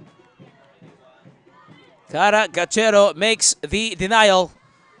 Cara Gachero makes the denial.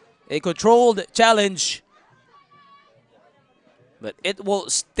 A controlled challenge. But it will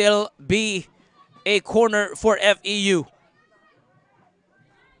still be a corner for FEU.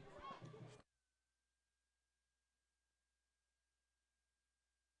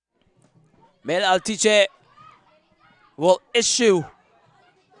 Mel Altiche will issue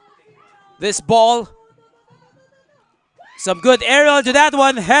this ball. Some good aerial to that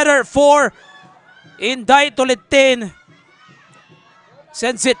one. Header for Inday Tolitin.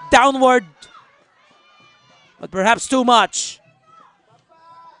 Sends it downward, but perhaps too much.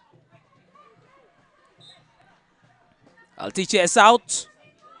 Altiche is out.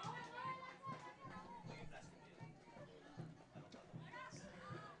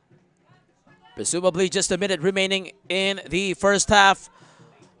 Presumably just a minute remaining in the first half.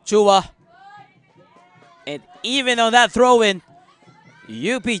 Chua. And even on that throw-in,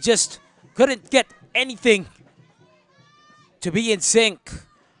 UP just couldn't get anything to be in sync.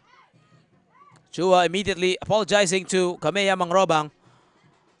 Chua immediately apologizing to Kameya Mangrobang.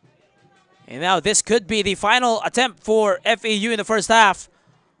 And now this could be the final attempt for FAU in the first half.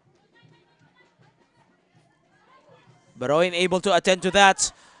 Baroin able to attend to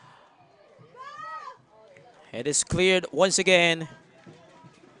that. It is cleared once again.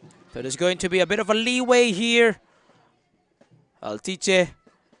 So there's going to be a bit of a leeway here. Altiche.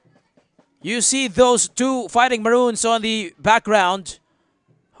 You see those two Fighting Maroons on the background.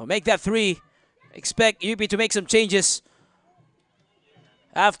 Who make that three. Expect UP to make some changes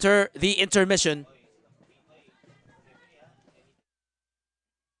after the intermission.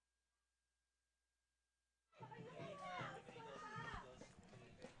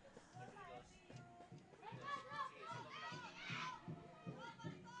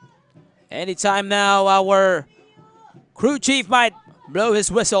 Anytime now, our crew chief might blow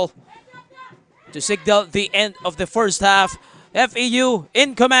his whistle to signal the end of the first half. FEU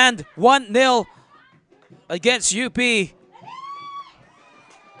in command, 1-0 against UP.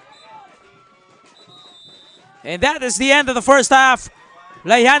 And that is the end of the first half.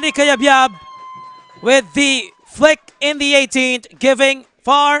 Layani Kayabyab with the flick in the 18th, giving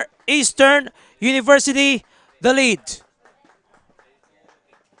Far Eastern University the lead.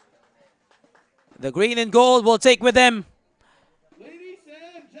 The green and gold will take with them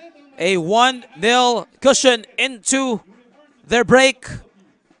a 1-0 cushion into their break.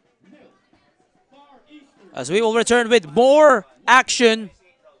 As we will return with more action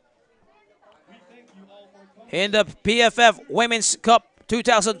in the PFF Women's Cup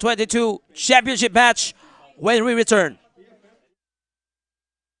 2022 championship match when we return.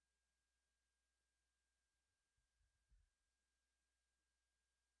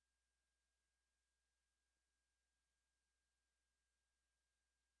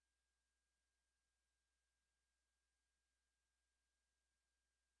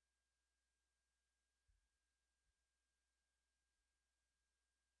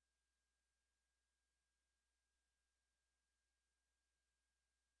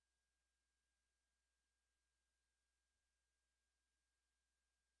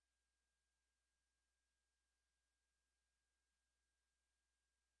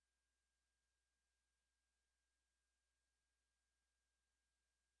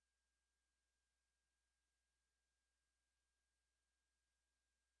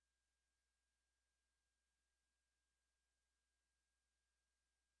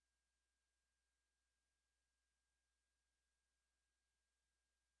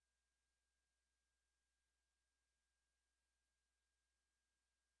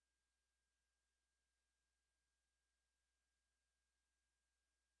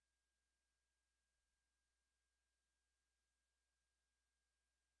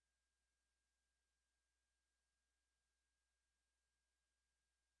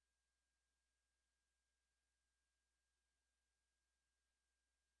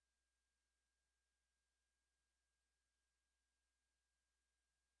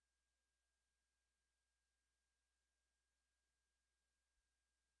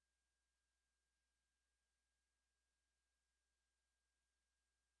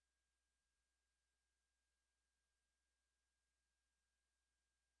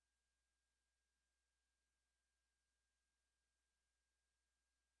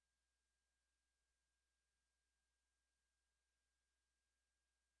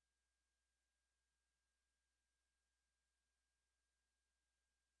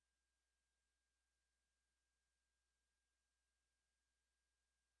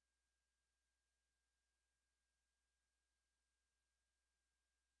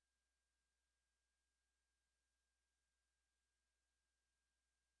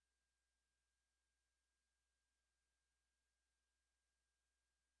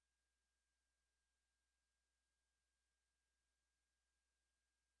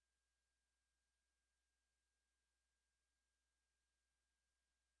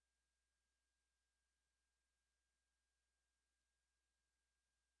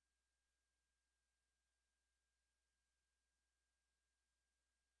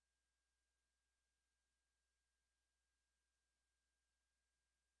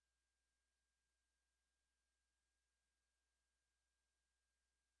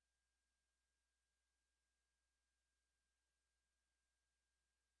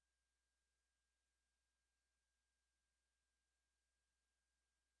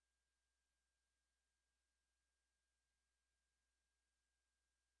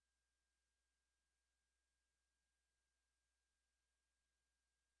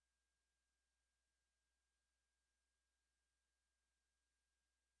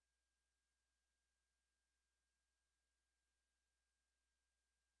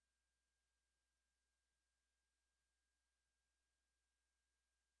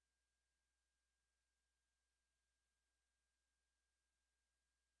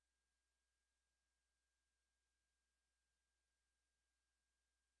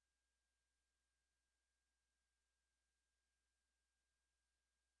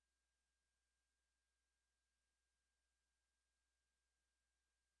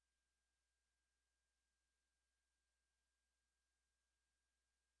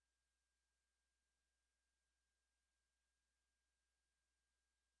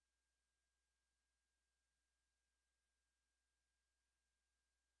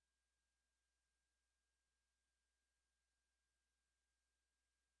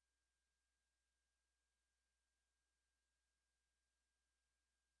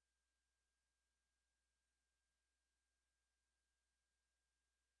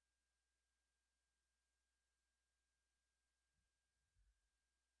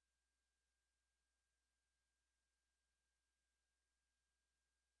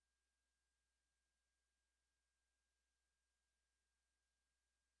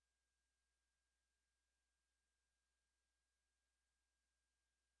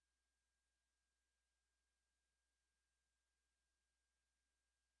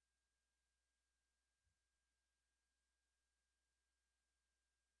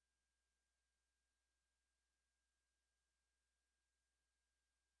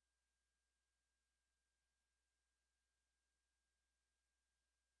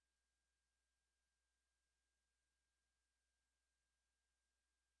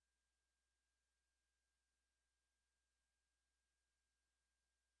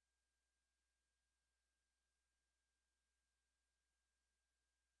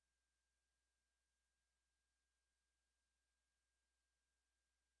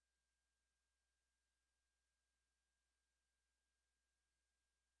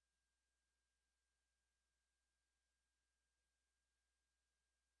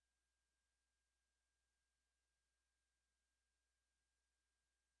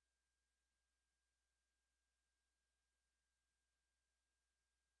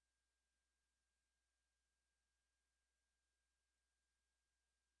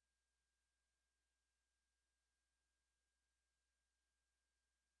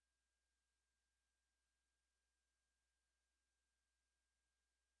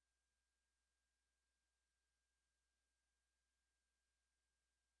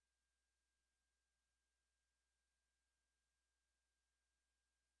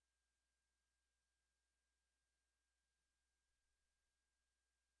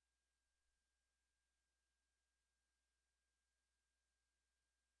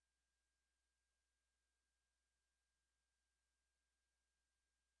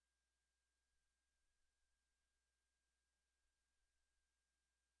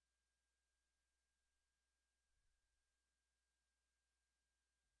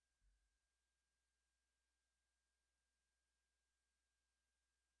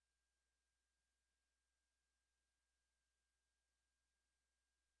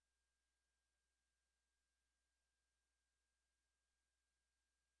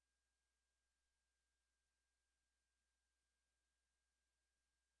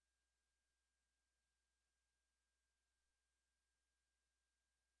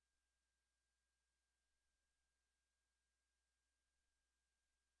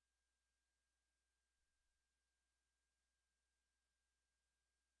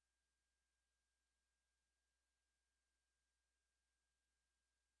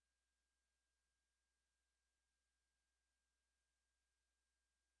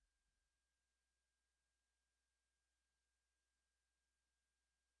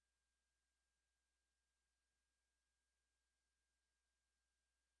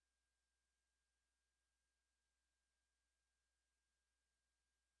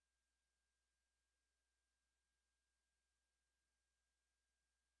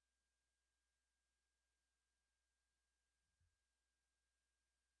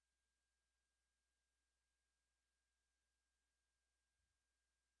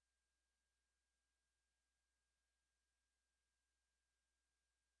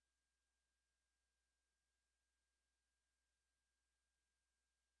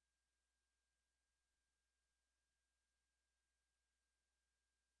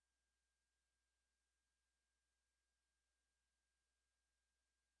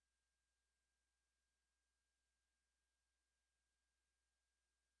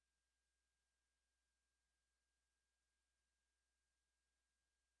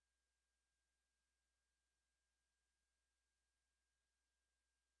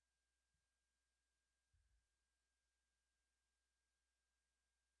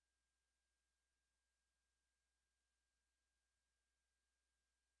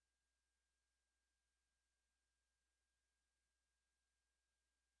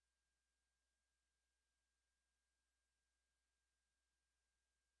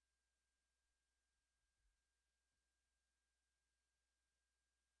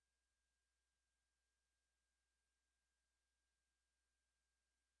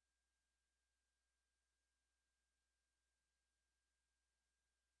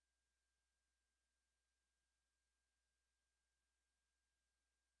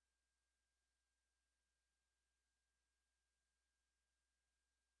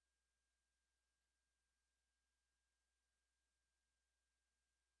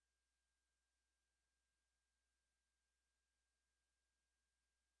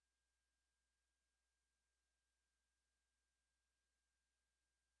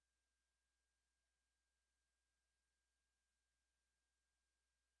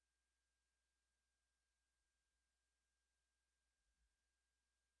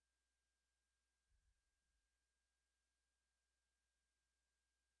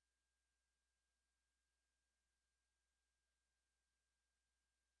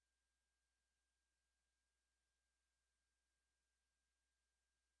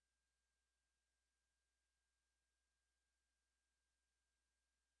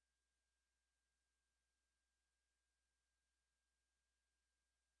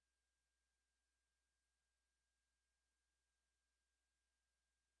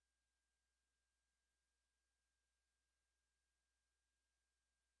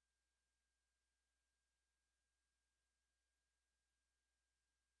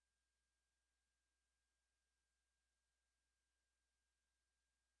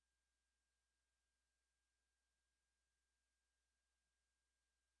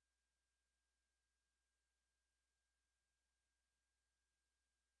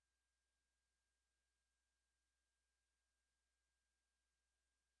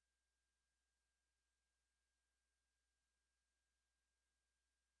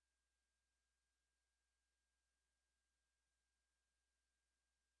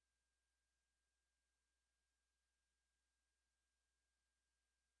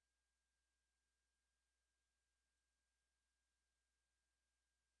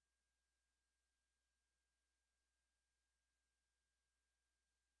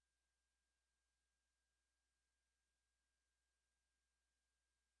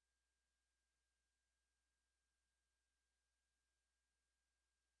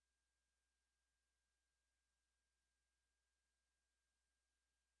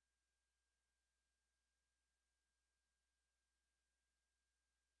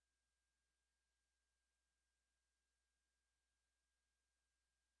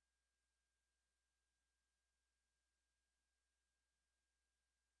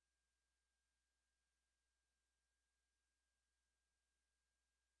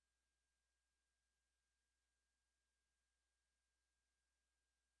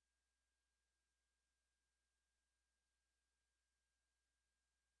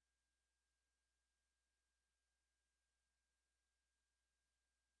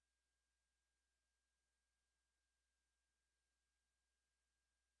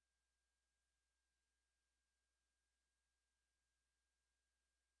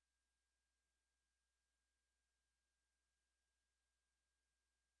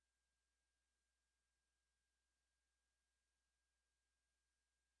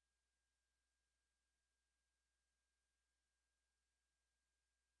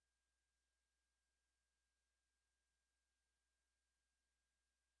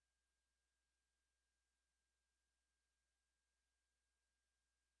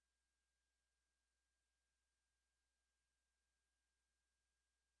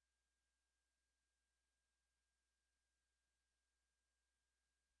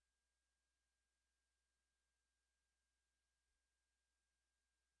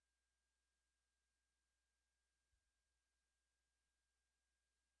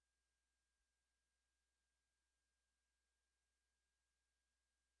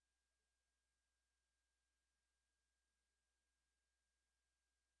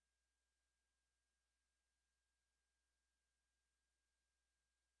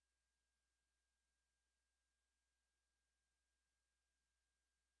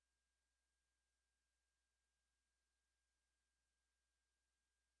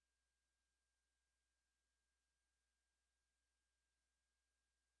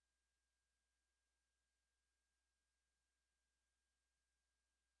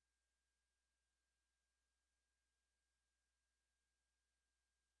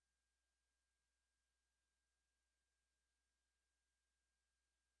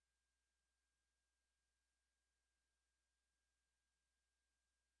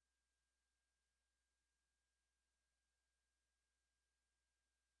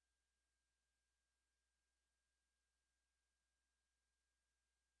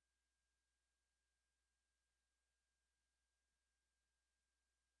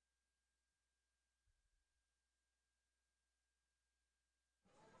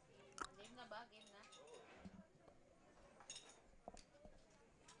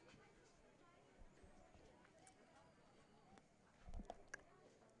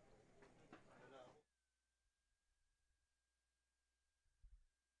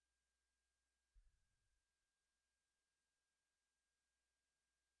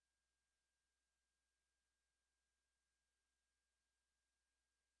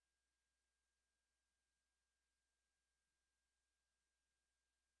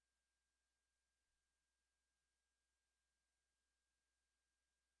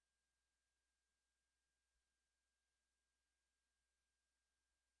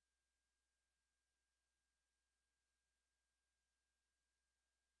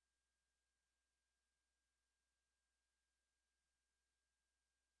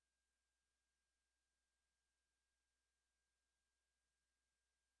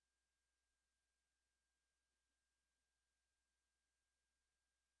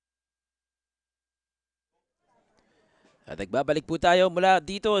 At nagbabalik po tayo mula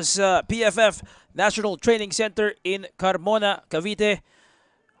dito sa PFF National Training Center in Carmona, Cavite,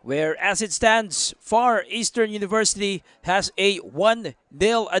 where as it stands, Far Eastern University has a 1-0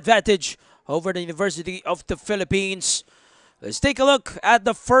 advantage over the University of the Philippines. Let's take a look at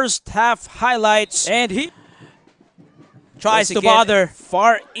the first half highlights. And he tries to bother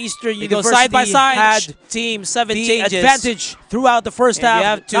Far Eastern They go University side by side. had team 7 the changes. advantage throughout the first And half. you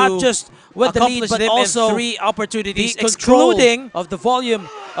have to not just with the lead, accomplish but them in also 3 opportunities, the control excluding of the volume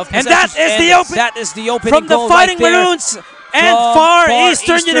of And that possessions. is the And open- that is the opening from the goal Fighting right there Maroons and from Far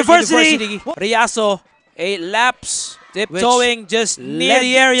Eastern University. Riaso, a lapse, Tiptoeing just near led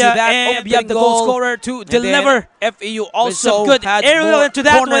the area, to that and you have opening the goal goal. scorer to And then deliver. FEU With also some good had aerial more into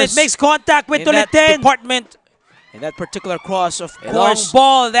that when corners it makes contact with in that Tulitin. department. In that particular cross, of A long course,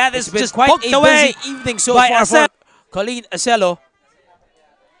 ball that is it's been just quite poked a away busy evening so by far Acel. for Colleen Acelo,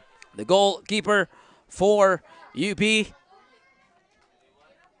 the goalkeeper for UP.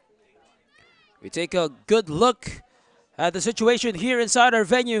 We take a good look at the situation here inside our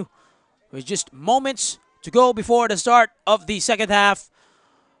venue with just moments to go before the start of the second half.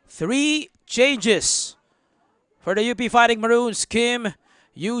 3 changes for the UP Fighting Maroons. Kim,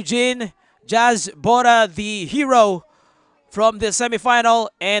 Eugene, Jazz Bora, the hero from the semifinal,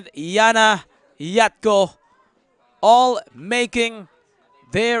 and Yana Yatko, all making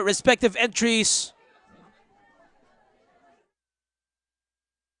their respective entries.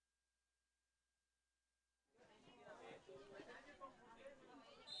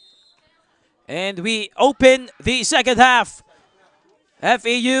 And we open the second half.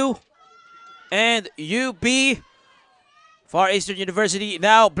 FAU and UP. Far Eastern University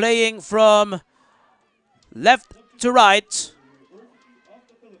now playing from left to right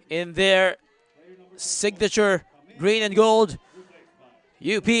in their signature green and gold.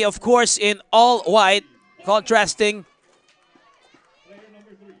 UP, of course, in all white, contrasting.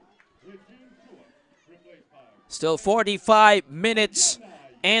 Still 45 minutes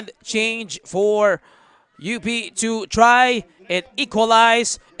and change for UP to try and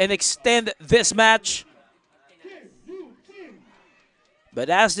equalize and extend this match. But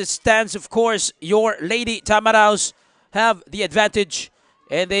as it stands, of course, your Lady Tamaraws have the advantage,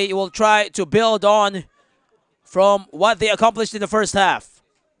 and they will try to build on from what they accomplished in the first half.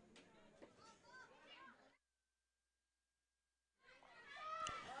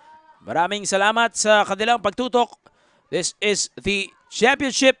 Maraming salamat sa kanilang pagtutok. This is the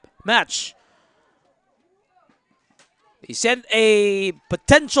championship match. They sent a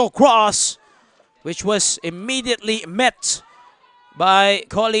potential cross, which was immediately met by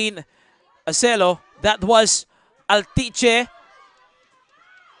Colleen Acelo. That was Altiche.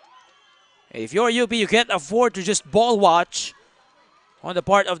 If you're UP, you can't afford to just ball watch on the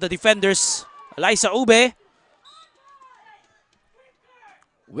part of the defenders. Eliza Ube.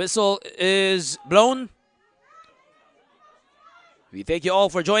 Whistle is blown. We thank you all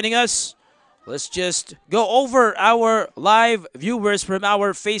for joining us. Let's just go over our live viewers from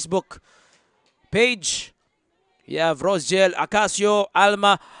our Facebook page. We have Rosgel Acacio,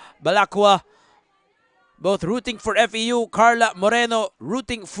 Alma Balacqua, both rooting for FEU. Carla Moreno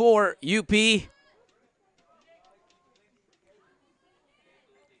rooting for UP.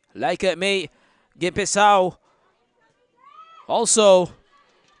 Laika May Gimpesao also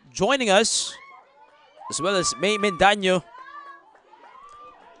joining us, as well as May Mendaño.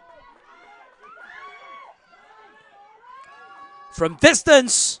 From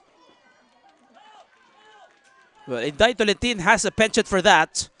distance, well, Inday Tolentine has a penchant for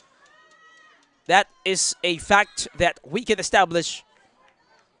that. That is a fact that we can establish.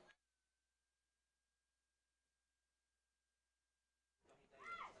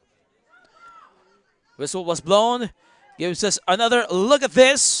 Whistle was blown. Gives us another look at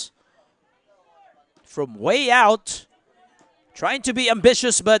this. From way out. Trying to be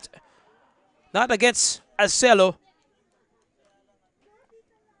ambitious, but not against Acelo.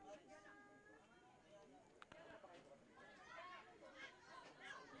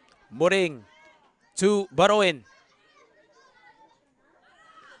 Muring to Baroin.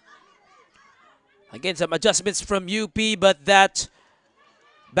 Again, some adjustments from UP, but that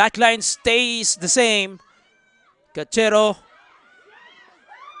backline stays the same. Cachero.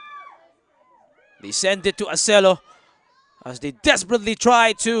 They send it to Acelo as they desperately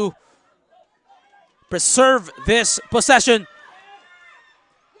try to preserve this possession.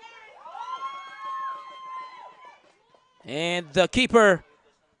 And the keeper,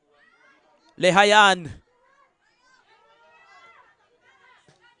 Lehayan,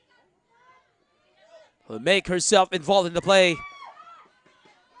 will make herself involved in the play.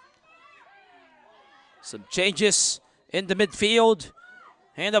 Some changes in the midfield.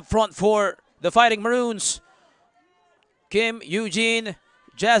 And up front for the Fighting Maroons, Kim, Eugene,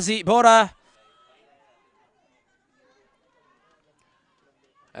 Jazzy, Bora.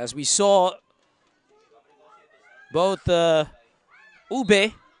 As we saw both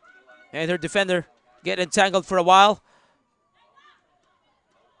Ube and her defender get entangled for a while.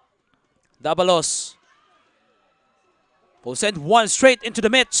 Dabalos will send one straight into the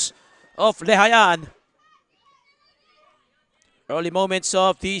midst of Lehayan. Early moments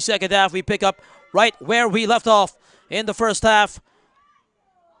of the second half, we pick up right where we left off in the first half.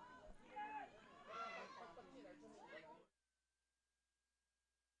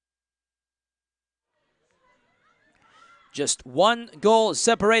 Just one goal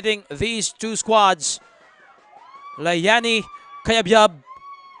separating these two squads. Layani Kayabyab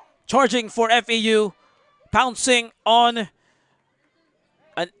charging for FEU, pouncing on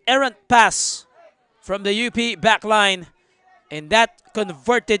an errant pass from the UP backline, and that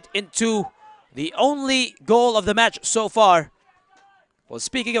converted into the only goal of the match so far. Well,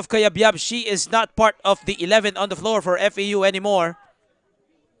 speaking of Kayabyab, she is not part of the 11 on the floor for FEU anymore,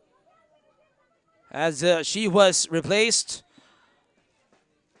 as she was replaced.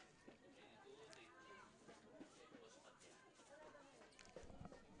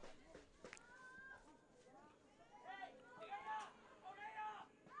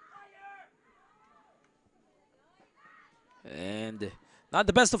 And not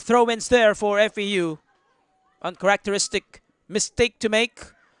the best of throw-ins there for FEU. Uncharacteristic mistake to make,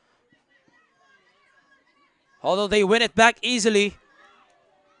 although they win it back easily.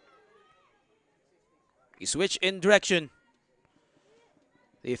 They switch in direction.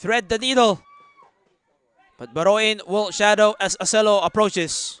 They thread the needle, but Baroin will shadow as Acelo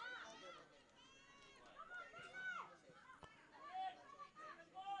approaches.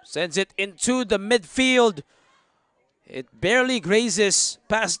 Sends it into the midfield. It barely grazes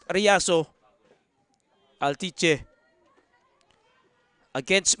past Riaso. Altiche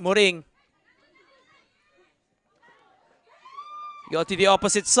against Moring. Go to the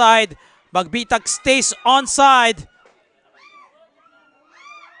opposite side. Magbitag stays onside.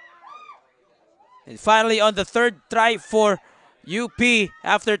 And finally, on the third try for UP,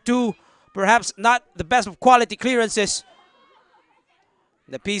 after two, perhaps not the best of quality clearances,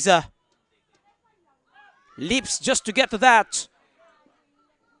 Napisa leaps just to get to that.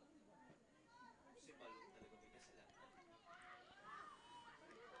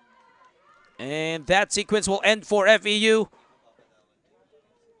 And that sequence will end for FEU.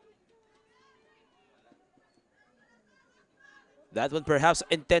 That one perhaps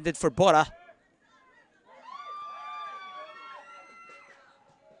intended for Bora.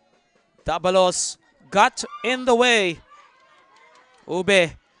 Tabalos got in the way.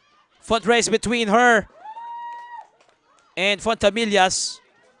 Ube, foot race between her and Fontamillas.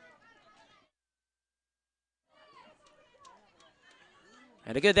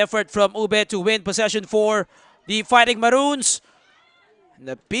 And a good effort from Ube to win possession for the Fighting Maroons.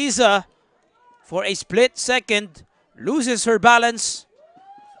 Napisa, for a split second, loses her balance,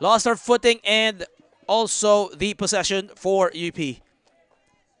 lost her footing, and also the possession for UP.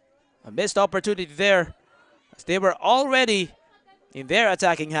 A missed opportunity there, as they were already in their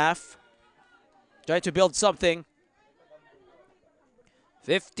attacking half, trying to build something.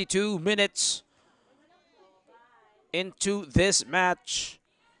 52 minutes into this match.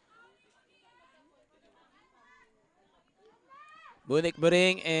 Bunik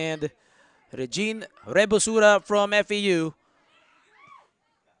Buring and Regine Rebosura from FEU.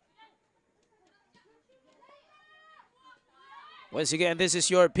 Once again, this is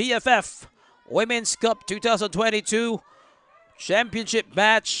your PFF Women's Cup 2022 Championship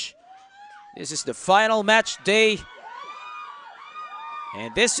match. This is the final match day.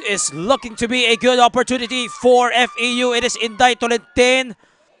 And this is looking to be a good opportunity for FEU. It is Inday Tolentine.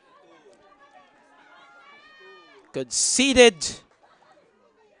 Conceded.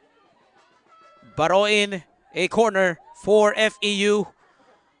 Baroin, a corner for FEU.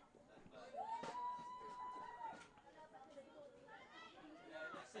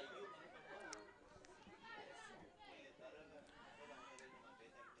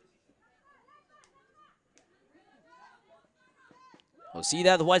 We'll see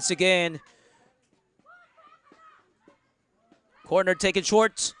that once again. Corner taken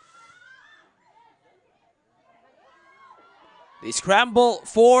short. They scramble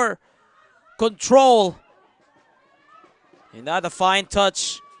for control. Another fine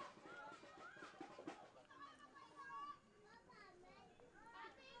touch.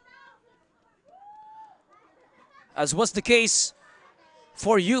 As was the case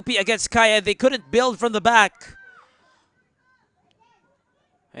for UP against Kaya, they couldn't build from the back.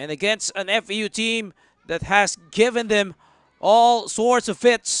 And against an FEU team that has given them all sorts of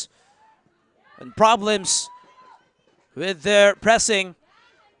fits and problems with their pressing,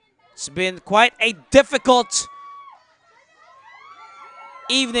 it's been quite a difficult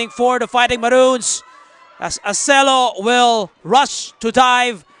evening for the Fighting Maroons, as Acelo will rush to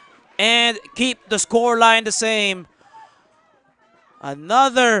dive and keep the scoreline the same.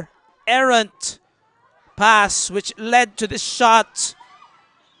 Another errant pass which led to this shot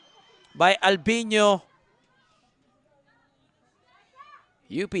by Albino.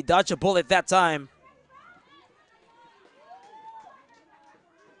 UP dodged a bullet that time.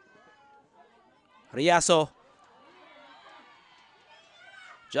 Riaso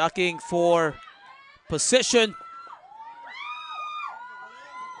jockeying for position.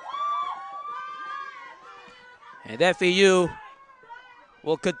 And FEU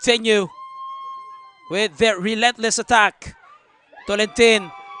will continue with their relentless attack.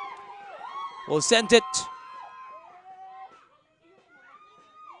 Tolentine will send it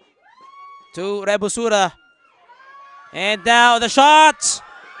to Rebusura. And now the shot.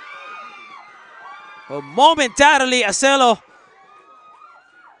 Well, momentarily, Acelo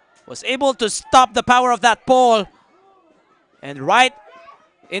was able to stop the power of that pole. And right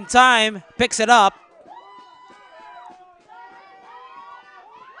in time, picks it up.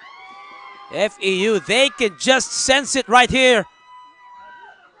 FEU, they can just sense it right here.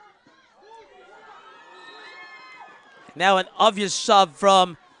 Now an obvious shove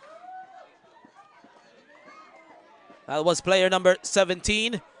from, that was player number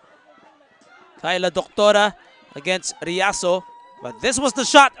 17, Kyla Doctora against Riaso. But this was the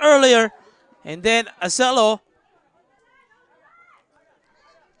shot earlier. And then Acelo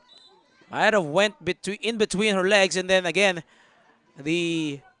might have went in between her legs. And then again,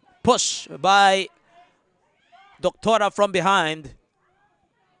 the push by Doctora from behind.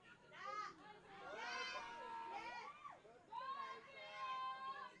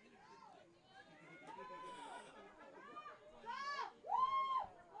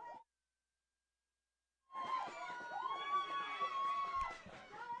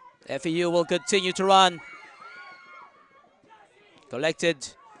 FEU will continue to run. Collected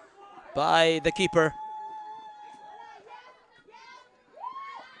by the keeper.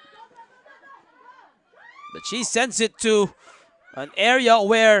 But she sends it to an area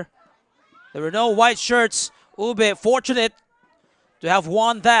where there were no white shirts. Ube fortunate to have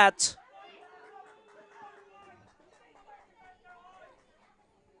won that.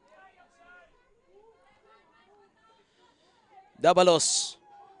 Dabalos.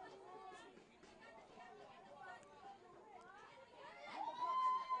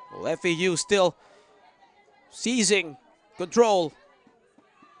 Well, FEU still seizing control.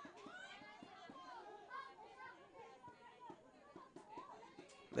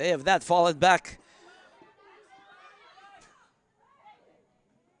 They have not fallen back.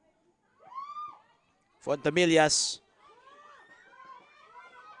 Fontamillas.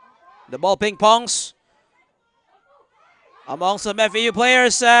 The ball ping-pongs among some FEU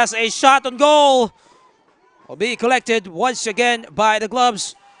players as a shot on goal will be collected once again by the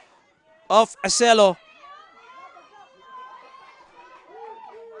gloves of Acelo.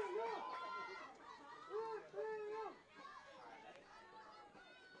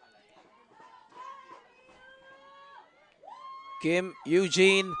 Kim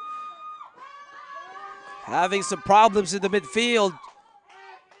Eugene having some problems in the midfield.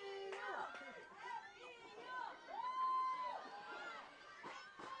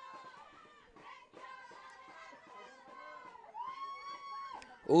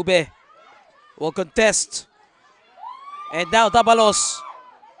 Ube will contest. And now Dabalos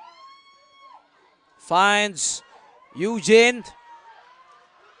finds Eugene.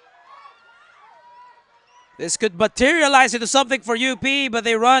 This could materialize into something for UP, but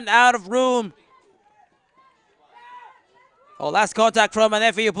they run out of room. Oh, last contact from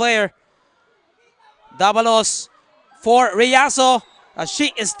an FEU player. Dabalos for Riaso as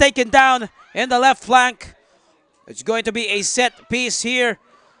she is taken down in the left flank. It's going to be a set piece here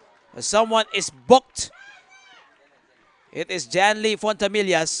as someone is booked. It is Janly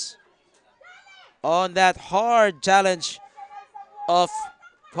Fontamillas on that hard challenge of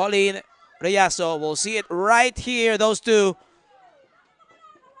Colleen Riaso. We'll see it right here, those two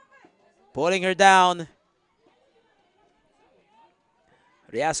pulling her down.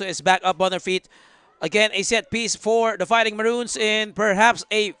 Riaso is back up on her feet. Again, a set piece for the Fighting Maroons in perhaps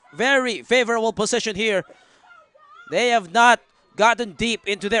a very favorable position here. They have not gotten deep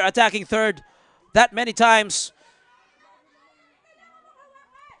into their attacking third that many times.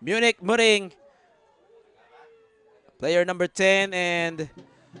 Munich Muring, player number 10, and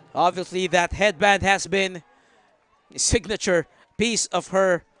Obviously, that headband has been a signature piece of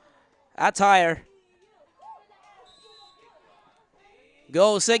her attire.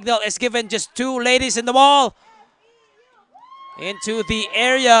 Go signal is given, just two ladies in the wall. Into the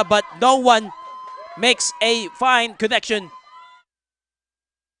area, but no one makes a fine connection.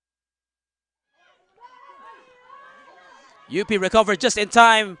 UP recovered just in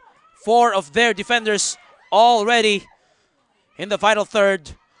time. 4 of their defenders already in the final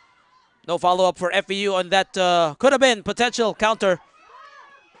third. No follow-up for FEU on that could have been potential counter.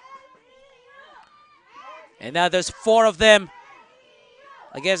 And now there's 4 of them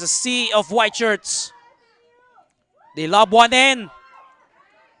against a sea of white shirts. They lob one in.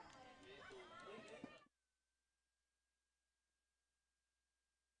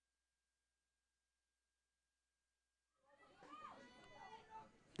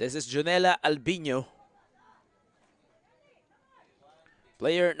 This is Junela Albino.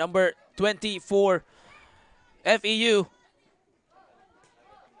 Player number 24, FEU.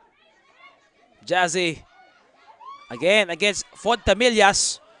 Jazzy again against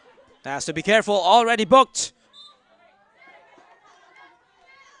Fontamillas. Has to be careful, already booked.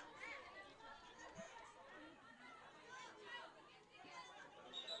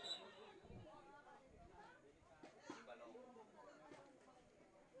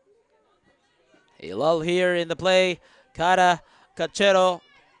 A lull here in the play. Cara Cachero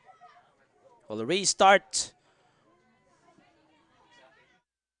will restart.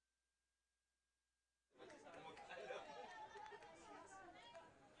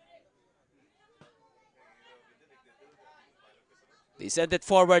 They send it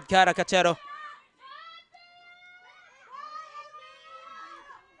forward, Cara Cachero.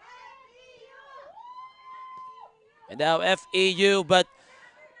 And now FEU, but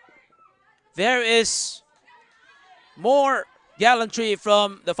there is more gallantry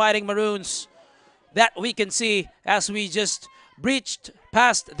from the Fighting Maroons that we can see as we just breached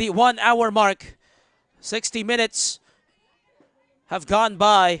past the 1 hour mark. 60 minutes have gone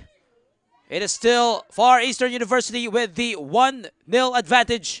by. It is still Far Eastern University with the 1-0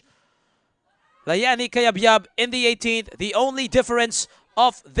 advantage. Layani Kayabyab in the 18th, the only difference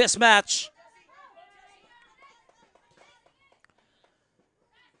of this match.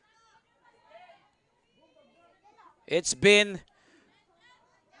 It's been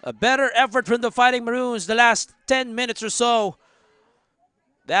a better effort from the Fighting Maroons the last 10 minutes or so.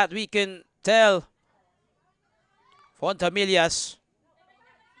 That we can tell. Fontamillas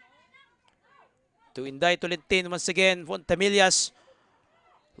to Inday Tulintin once again. Fontamillas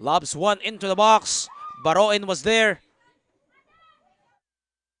lobs one into the box. Baroin was there.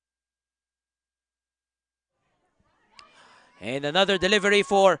 And another delivery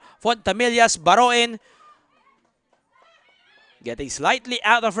for Fontamillas. Baroin getting slightly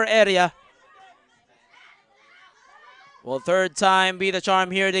out of her area. Will third time be the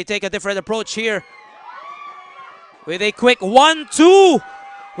charm here? They take a different approach here. With a quick 1-2,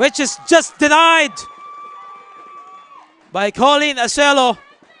 which is just denied by Colleen Acelo,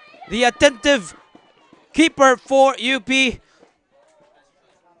 the attentive keeper for UP.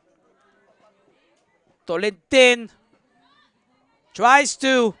 Tolintin tries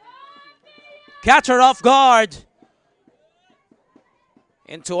to catch her off guard.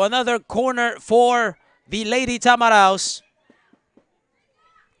 Into another corner for the Lady Tamaraos.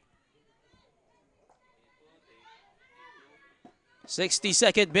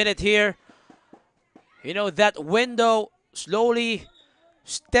 '60-second minute here. You know, that window slowly,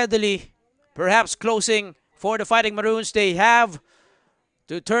 steadily, perhaps closing for the Fighting Maroons. They have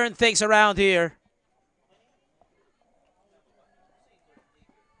to turn things around here.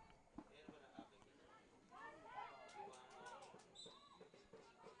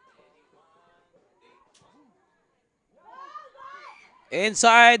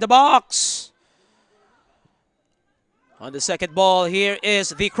 Inside the box. On the second ball, here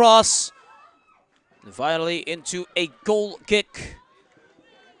is the cross. And finally into a goal kick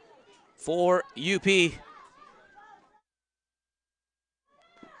for UP.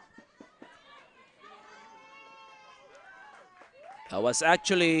 That was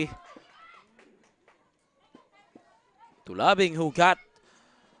actually Tulabing who got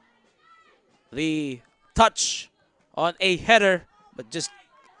the touch on a header, but just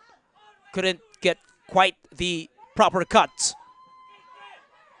couldn't get quite the proper cut.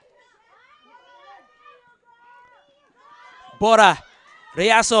 Bora,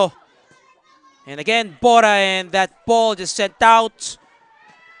 Reaso, and again Bora, and that ball just sent out.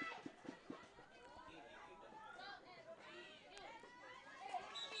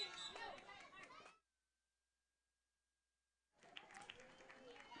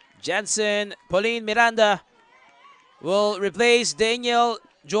 Jensen, Pauline Miranda will replace Daniel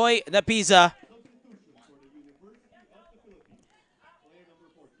Joy Napiza.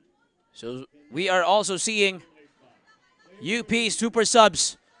 So we are also seeing UP super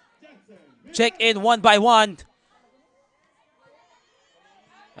subs check in one by one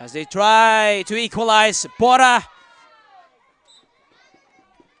as they try to equalize. Bora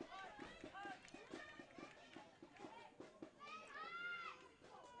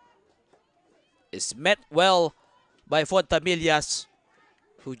is met well by Fontamillas,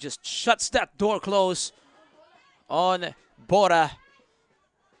 who just shuts that door close on Bora.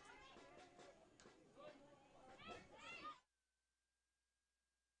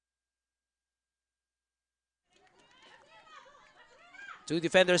 Two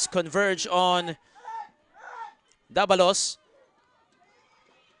defenders converge on Dabalos.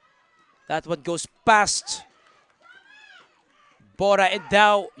 That one goes past Bora, and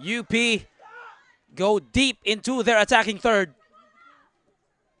now UP go deep into their attacking third.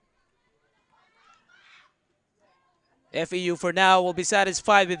 FEU for now will be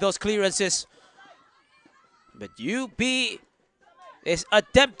satisfied with those clearances. But UP is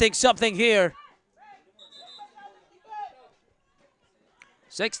attempting something here.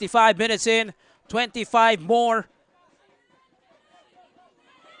 65 minutes in, 25 more.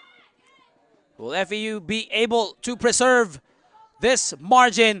 Will FEU be able to preserve this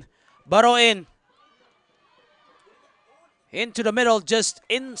margin? Baroin into the middle, just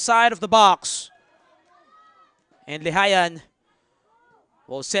inside of the box. And Lihayan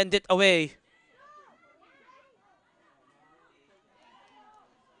will send it away.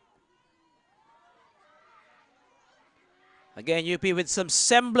 Again, UP with some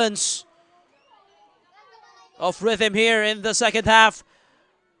semblance of rhythm here in the second half.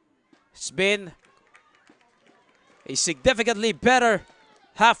 It's been a significantly better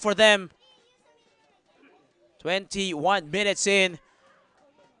half for them. 21 minutes in.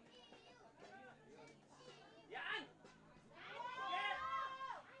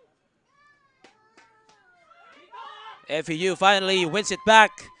 FEU finally wins it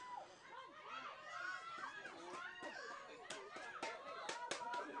back.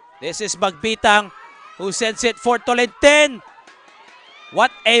 This is Magbitang who sends it for Tolentino. What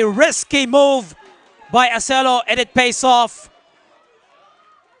a risky move by Acelo, and it pays off.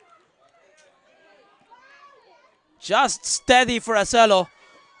 Just steady for Acelo,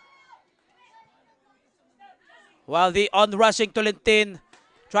 while the onrushing Tolentino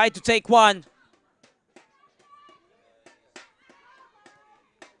tried to take one.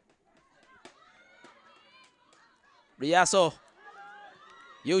 Riaso,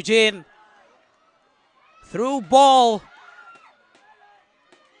 Eugene, through ball.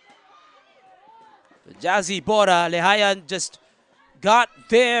 Jazzy Bora, Lihayan just got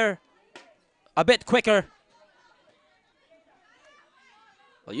there a bit quicker.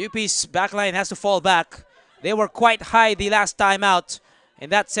 Well, UP's backline has to fall back. They were quite high the last time out,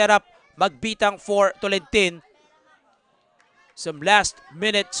 and that set up Magbitang for Tolentino. Some last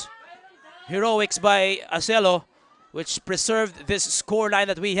minute heroics by Acelo, which preserved this scoreline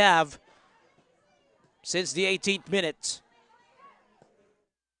that we have since the 18th minute.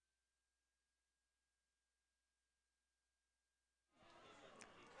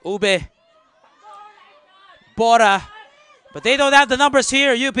 Ube, Bora, but they don't have the numbers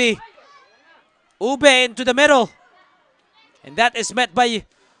here, UP. Ube into the middle, and that is met by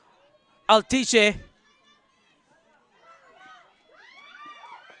Altiche.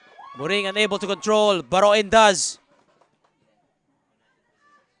 Muring unable to control, Baroin does.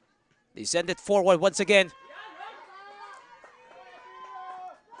 They send it forward once again.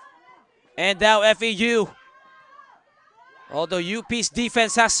 And now FEU. Although UP's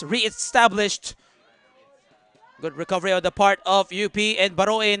defense has re-established. Good recovery on the part of UP and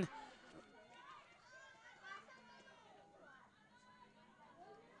Baroin.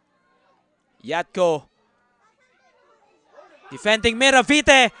 Yatko. Defending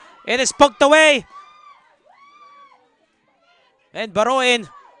Miravite. It is poked away. And Baroin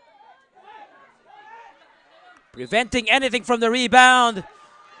preventing anything from the rebound.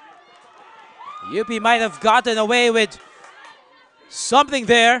 UP might have gotten away with something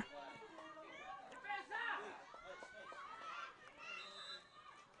there.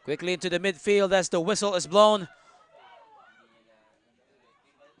 Quickly into the midfield as the whistle is blown.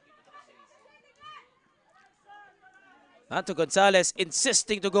 Anto Gonzalez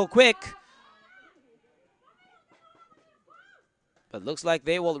insisting to go quick. But looks like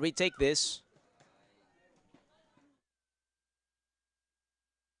they will retake this.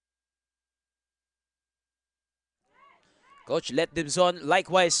 Coach Let Dimson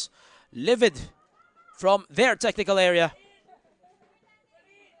likewise livid from their technical area.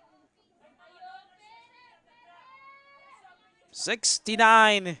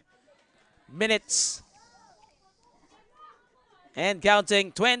 "69 minutes and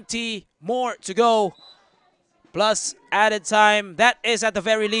counting, 20 more to go, plus added time. That is at the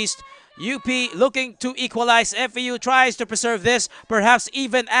very least. UP looking to equalize. FAU tries to preserve this, perhaps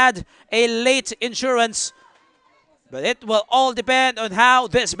even add a late insurance. But it will all depend on how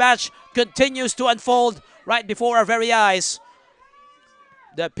this match continues to unfold right before our very eyes.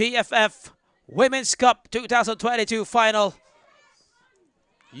 The PFF Women's Cup 2022 final.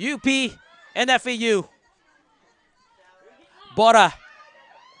 UP and FAU. Bora.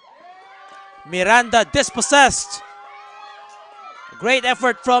 Miranda dispossessed. Great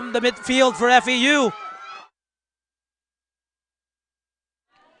effort from the midfield for FAU.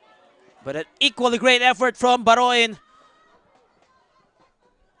 But an equally great effort from Baroin.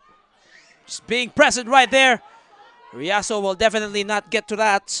 Just being present right there. Riaso will definitely not get to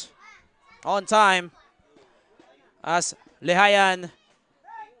that on time, as Lehayan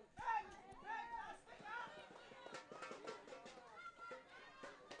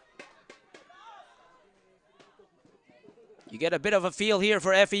you get a bit of a feel here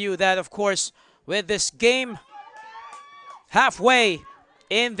for FAU that, of course, with this game halfway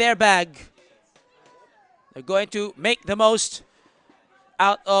in their bag, they're going to make the most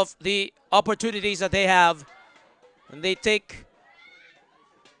out of the opportunities that they have. And they take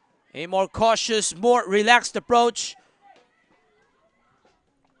a more cautious, more relaxed approach.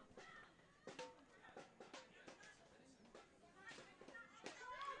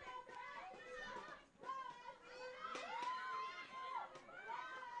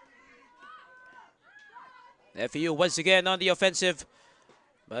 FAU once again on the offensive,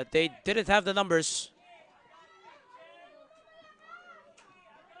 but they didn't have the numbers.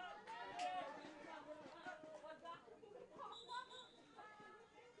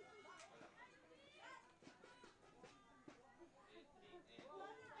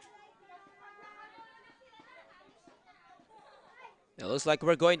 It looks like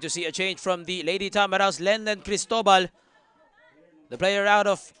we're going to see a change from the Lady Tamaraws, Lenlen Cristobal, the player out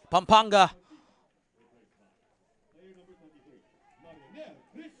of Pampanga.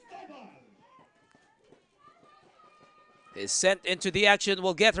 Is sent into the action,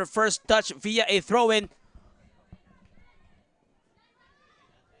 will get her first touch via a throw-in.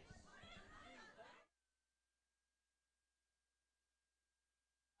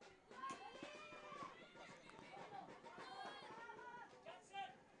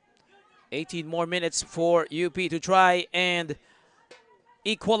 "18 more minutes for UP to try and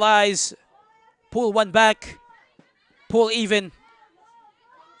equalize, pull one back, pull even.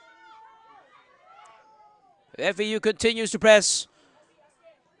 FAU continues to press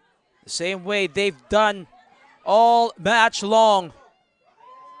the same way they've done all match long.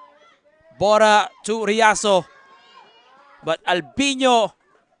 Bora to Riaso, but Albino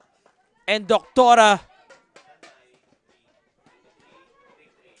and Doctora,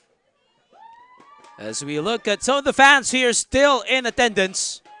 as we look at some of the fans here still in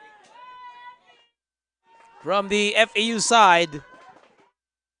attendance from the FAU side.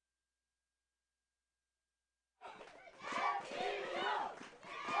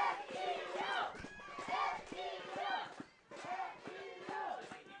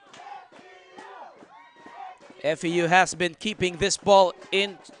 FAU has been keeping this ball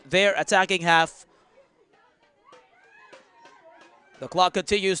in their attacking half. The clock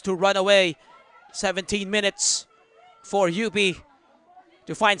continues to run away. 17 minutes for UP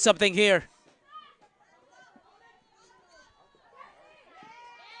to find something here.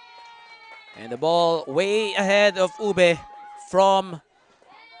 And the ball way ahead of Ube from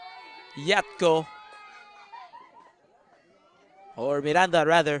Yatko, or Miranda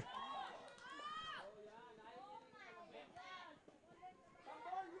rather.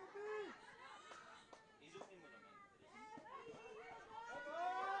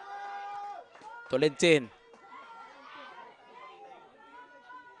 Tolentin.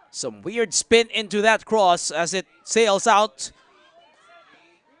 Some weird spin into that cross as it sails out.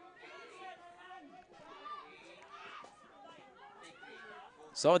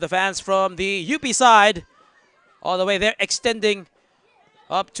 So the fans from the UP side, all the way there, extending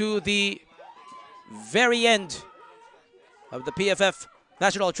up to the very end of the PFF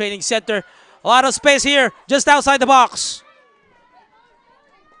National Training Center. A lot of space here, just outside the box.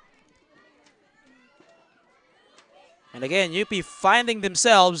 And again, UP finding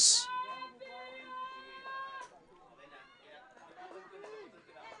themselves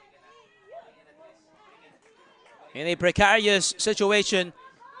in a precarious situation.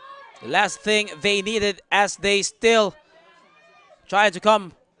 The last thing they needed as they still try to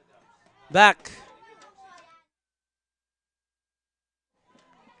come back.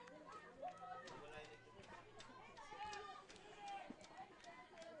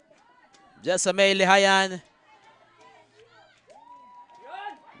 Jessamay Lihayan.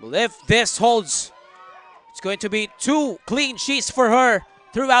 Well, if this holds, it's going to be 2 clean sheets for her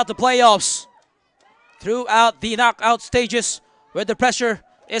throughout the playoffs. Throughout the knockout stages, where the pressure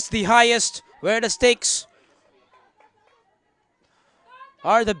is the highest, where the stakes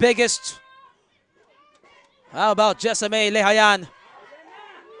are the biggest. How about Jessamay Lihayan?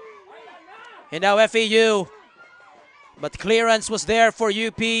 And now FEU. But clearance was there for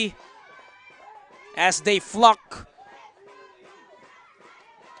UP as they flock.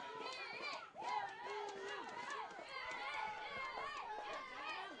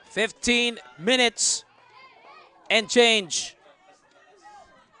 "15 minutes and change."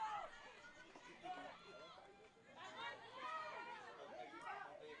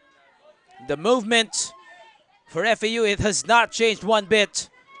 The movement for FAU, it has not changed one bit.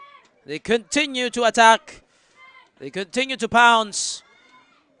 They continue to attack. They continue to pounce.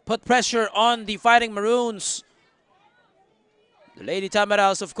 Put pressure on the Fighting Maroons. The Lady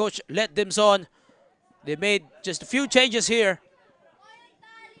Tamaraos of Coach Let Dimson. They made just a few changes here.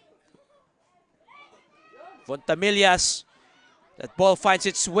 Fontamillas. That ball finds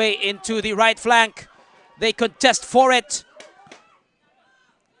its way into the right flank. They contest for it.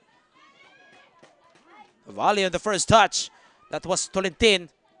 A volley on the first touch. That was Tolentine.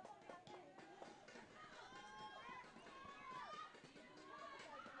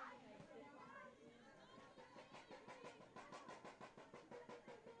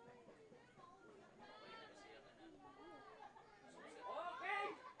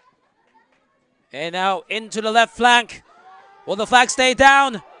 And now into the left flank. Will the flag stay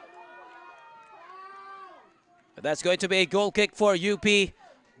down? But that's going to be a goal kick for UP.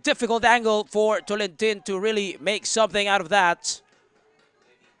 Difficult angle for Tolentine to really make something out of that.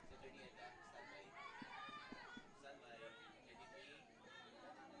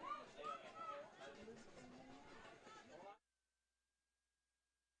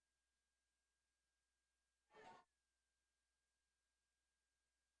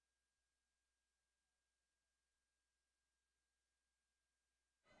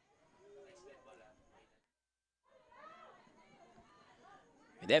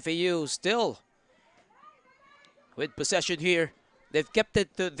 And FAU still with possession here. They've kept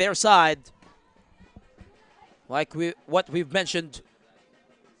it to their side. Like what we've mentioned.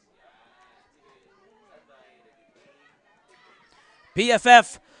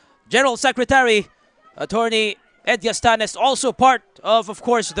 PFF General Secretary Attorney Ed Yastanes also part of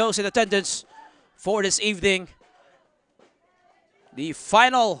course, those in attendance for this evening. The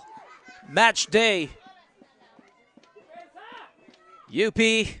final match day. UP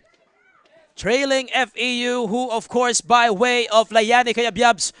trailing FEU, who of course by way of Layani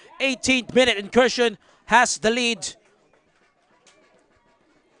Kayabyab's 18th minute incursion has the lead.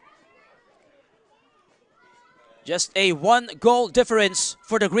 Just a 1-goal difference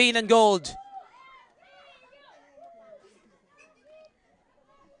for the green and gold.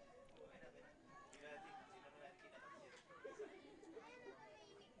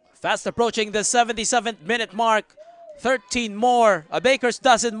 Fast approaching the 77th minute mark. 13 more, a baker's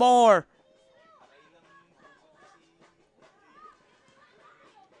dozen more.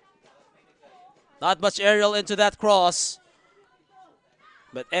 Not much aerial into that cross.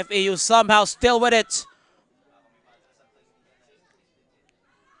 But FAU somehow still with it.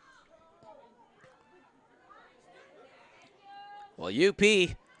 Well,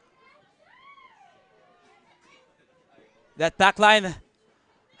 UP, that back line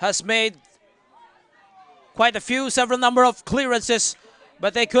has made quite a few, several number of clearances,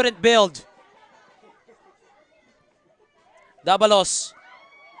 but they couldn't build. Dabalos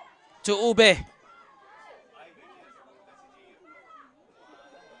to Ube.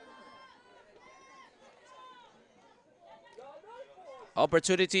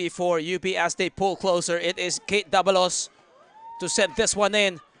 Opportunity for UP as they pull closer. It is Kate Dabalos to send this one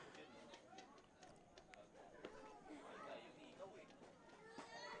in.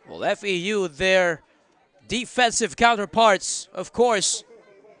 Well, FEU, their defensive counterparts, of course.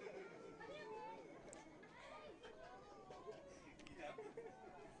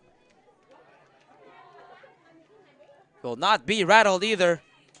 Will not be rattled either.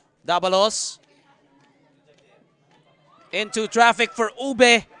 Dabalos. Into traffic for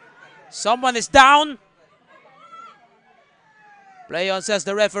Ube. Someone is down. Play on, says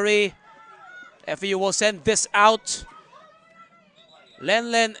the referee. FEU will send this out.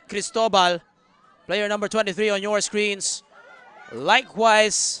 Lenlen Cristobal, player number 23 on your screens.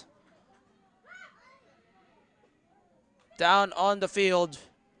 Likewise, down on the field.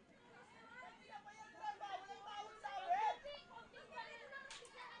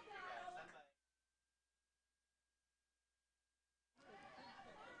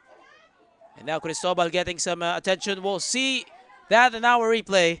 And now Cristobal getting some attention. We'll see that in our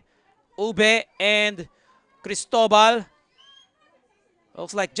replay. Ube and Cristobal.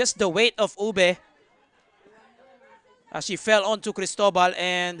 Looks like just the weight of Ube as she fell onto Cristobal,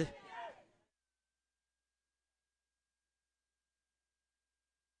 and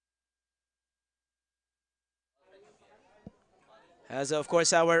as of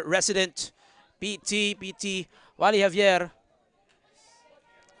course our resident PT Wally Javier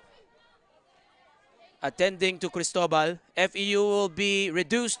attending to Cristobal. FEU will be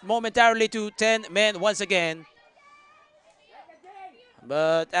reduced momentarily to 10 men once again.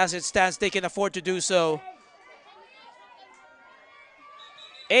 But as it stands, they can afford to do so.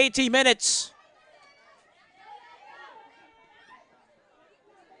 80 minutes.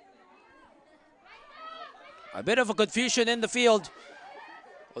 A bit of a confusion in the field.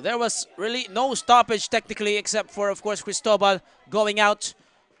 Well, there was really no stoppage technically, except for, of course, Cristobal going out.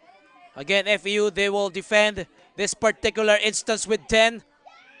 Again, FEU, they will defend this particular instance with 10.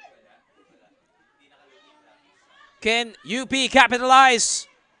 Can UP capitalize?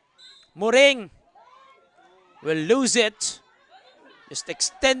 Muring will lose it. Just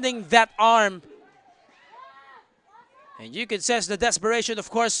extending that arm. And you can sense the desperation, of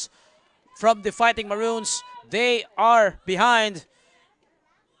course, from the Fighting Maroons. They are behind.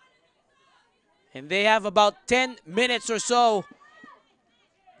 And they have about 10 minutes or so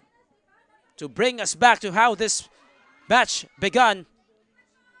to bring us back to how this match began.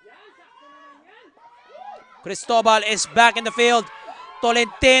 Cristobal is back in the field.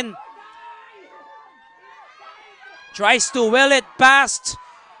 Tolentin tries to will it past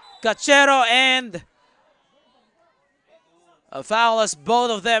Cachero, and a foul as both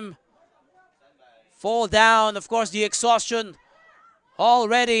of them fall down. Of course, the exhaustion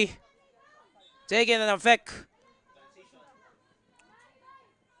already taking an effect.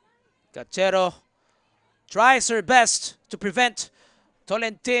 Cachero tries her best to prevent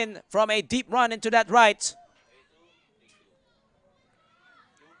Tolentin from a deep run into that right.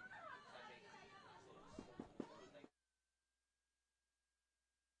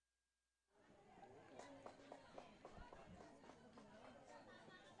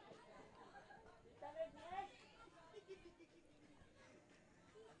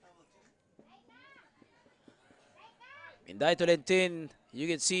 Inday Tolentin, you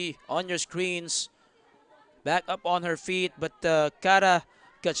can see on your screens, back up on her feet, but Cara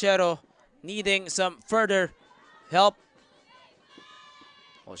Cachero needing some further help.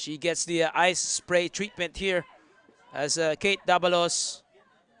 Well, she gets the ice spray treatment here as Kate Dabalos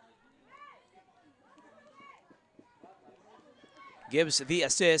gives the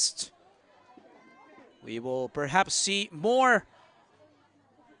assist. We will perhaps see more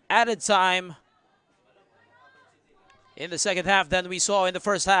added time in the second half than we saw in the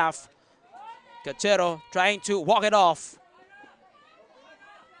first half. Cachero trying to walk it off.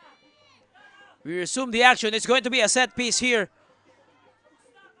 We resume the action. It's going to be a set piece here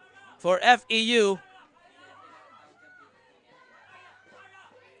for FEU.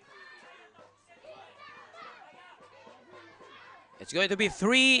 It's going to be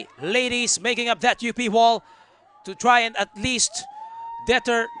 3 ladies making up that UP wall to try and at least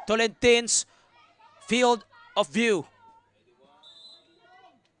deter Tolentin's field of view.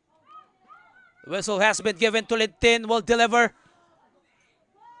 The whistle has been given. Tolentin will deliver.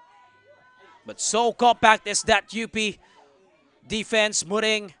 But so compact is that UP defense.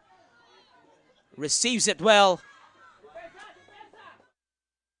 Muring receives it well.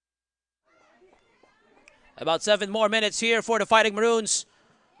 About 7 more minutes here for the Fighting Maroons,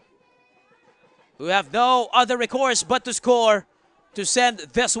 who have no other recourse but to score to send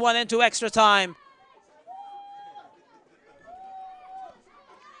this one into extra time.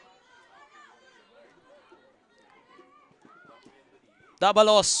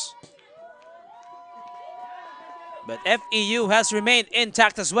 Dabalos. But FEU has remained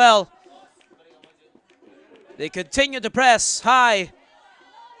intact as well. They continue to press high.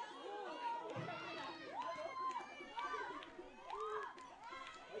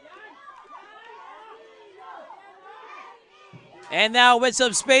 And now with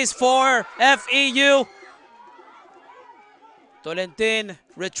some space for FEU. Tolentin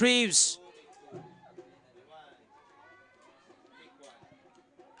retrieves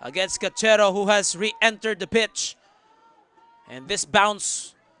against Cachero, who has re-entered the pitch. And this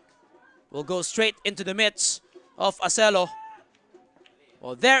bounce will go straight into the midst of Acelo.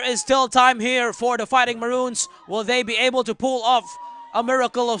 Well, there is still time here for the Fighting Maroons. Will they be able to pull off a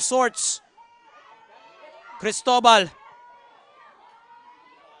miracle of sorts? Cristobal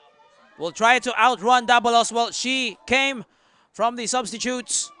will try to outrun Dabalos. Well, she came from the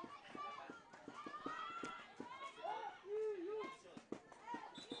substitutes.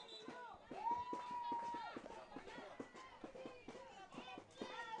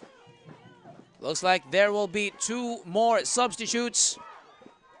 Looks like there will be 2 more substitutes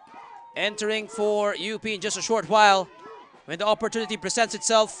entering for UP in just a short while when the opportunity presents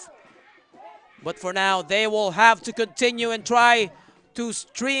itself. But for now, they will have to continue and try to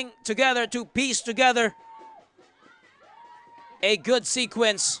string together, to piece together a good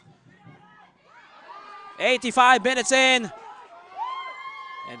sequence. 85 minutes in,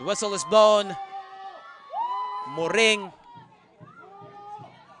 and whistle is blown. Moring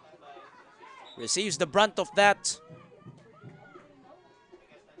receives the brunt of that.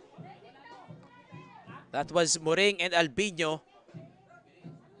 That was Moring and Albino.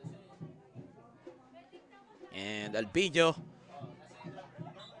 And Albino.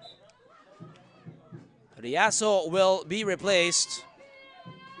 Riaso will be replaced.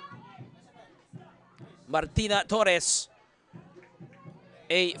 Martina Torres,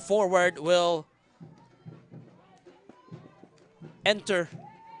 a forward, will enter.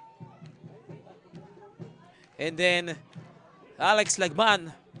 And then Alex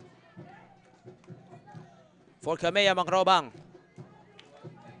Lagman for Kamea Mangrobang.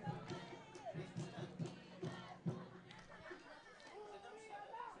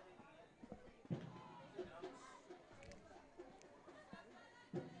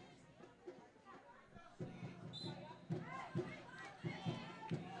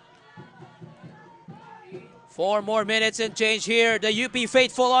 Four more minutes and change here. The UP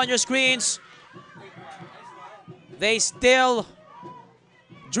faithful on your screens. They still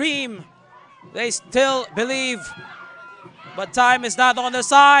dream. They still believe. But time is not on their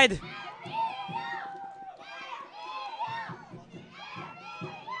side.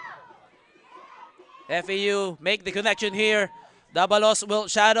 FAU make the connection here. Dabalos will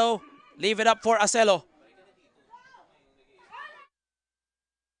shadow. Leave it up for Acelo.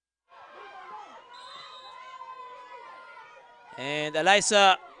 And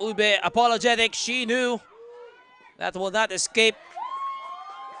Eliza Ube apologetic. She knew that will not escape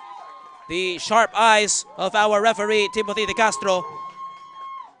the sharp eyes of our referee, Timothy De Castro.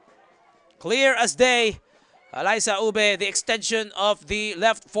 Clear as day. Eliza Ube, the extension of the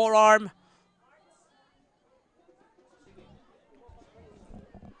left forearm.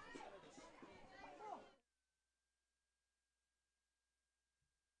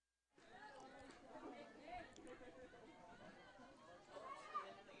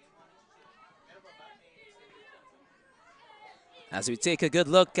 As we take a good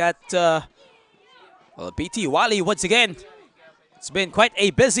look at BT Wally once again. It's been quite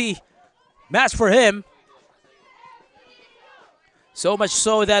a busy match for him. So much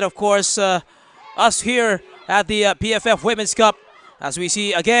so that, of course, us here at the PFF Women's Cup, as we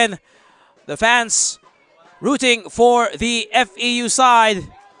see again, the fans rooting for the FEU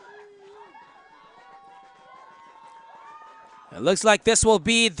side. It looks like this will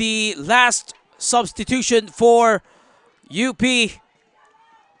be the last substitution for UP.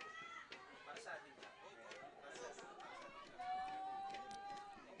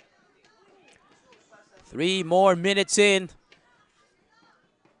 3 more minutes in.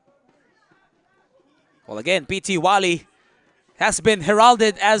 Well, again, PT Wali has been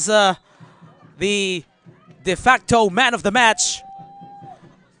heralded as the de facto man of the match.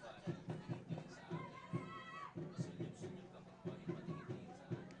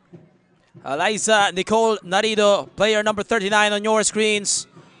 Eliza Nicole Narido, player number 39 on your screens.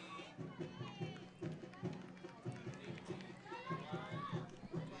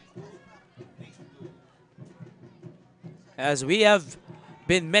 As we have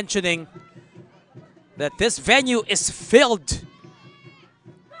been mentioning, that this venue is filled.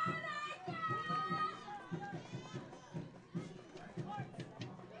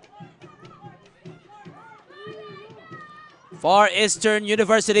 Far Eastern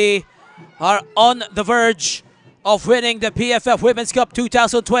University are on the verge of winning the PFF Women's Cup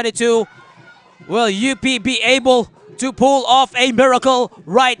 2022. Will UP be able to pull off a miracle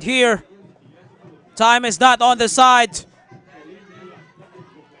right here? Time is not on the side.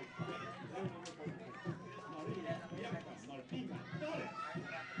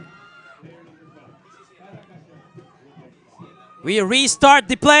 We restart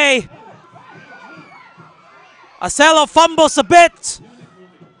the play. Acelo fumbles a bit.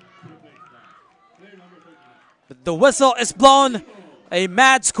 The whistle is blown. A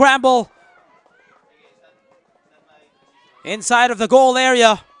mad scramble inside of the goal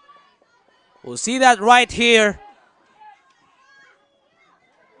area. We'll see that right here.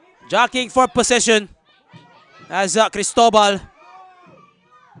 Jockeying for position as Cristobal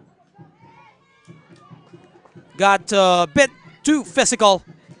got a bit too physical.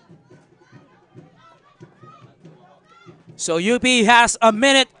 So UP has a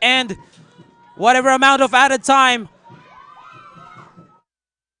minute and whatever amount of added time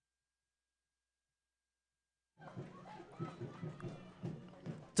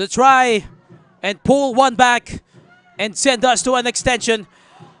to try and pull one back and send us to an extension.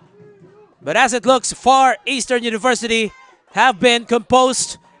 But as it looks, Far Eastern University have been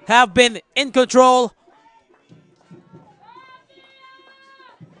composed, have been in control,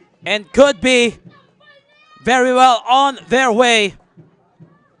 and could be very well on their way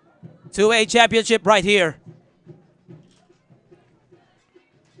to a championship right here.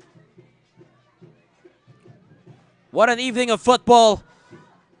 What an evening of football.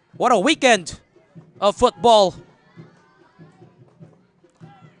 What a weekend of football.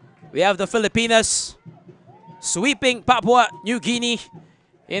 We have the Filipinas sweeping Papua New Guinea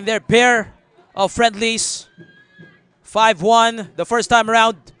in their pair of friendlies. 5-1 the first time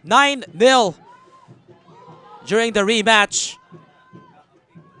around, 9-0 during the rematch.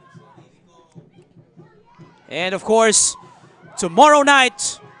 And of course, tomorrow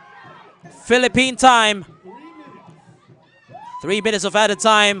night, Philippine time, 3 minutes of added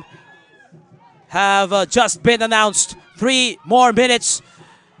time have just been announced. 3 more minutes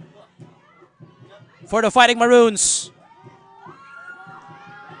for the Fighting Maroons.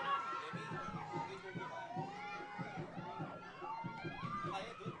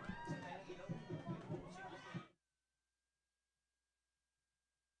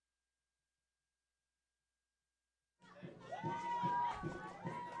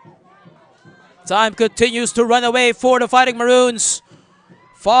 Time continues to run away for the Fighting Maroons.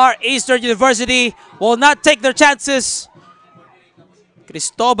 Far Eastern University will not take their chances.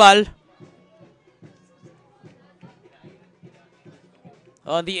 Cristobal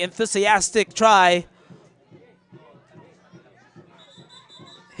on the enthusiastic try.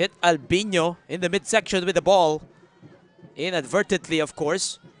 Hit Albino in the midsection with the ball. Inadvertently, of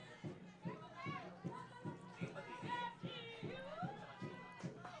course.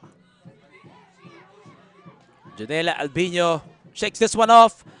 Janela Albino shakes this one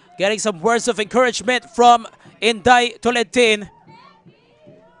off, getting some words of encouragement from Inday Tolentine.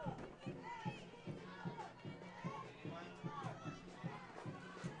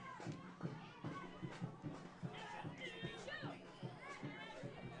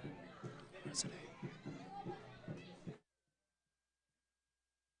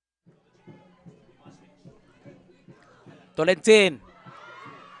 Tolentine.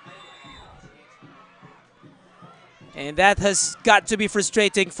 And that has got to be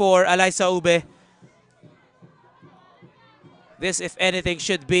frustrating for Alyssa Ube. This, if anything,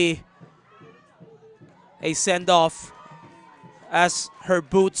 should be a send-off as her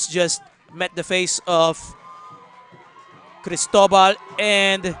boots just met the face of Cristobal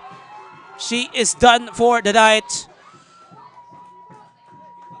and she is done for the night.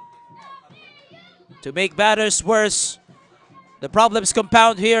 To make matters worse, the problems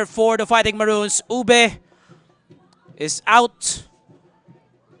compound here for the Fighting Maroons. Ube is out.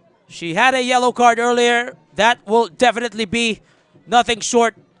 She had a yellow card earlier. That will definitely be nothing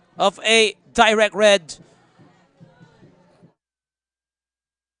short of a direct red.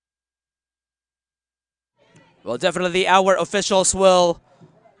 Well, definitely our officials will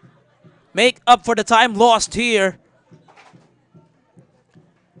make up for the time lost here.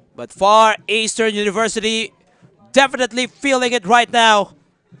 But Far Eastern University definitely feeling it right now.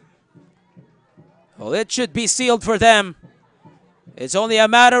 Well, it should be sealed for them. It's only a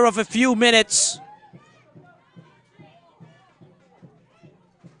matter of a few minutes.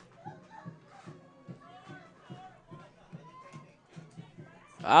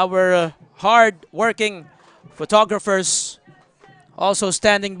 Our hard-working photographers also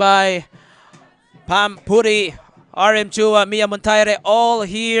standing by. Pam Puri, RM Chua, Mia Montaire, all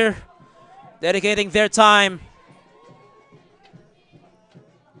here dedicating their time.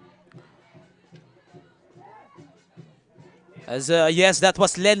 As yes, that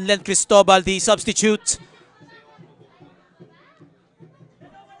was Len Cristobal, the substitute.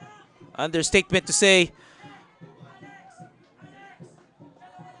 Understatement to say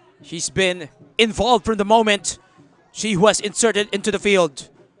she's been involved from the moment She was inserted into the field.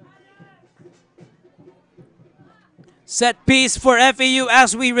 Set piece for FEU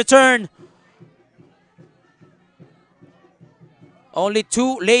as we return. Only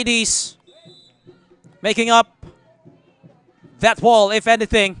two ladies making up that wall, if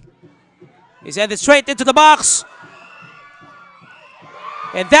anything. He's headed straight into the box.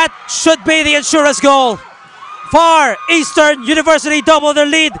 And that should be the insurance goal. Far Eastern University double their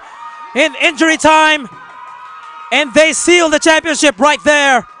lead in injury time. And they seal the championship right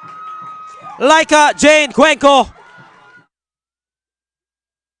there. Laika Jane Cuenco.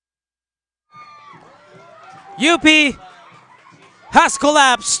 UP has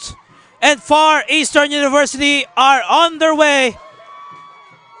collapsed. And Far Eastern University are on their way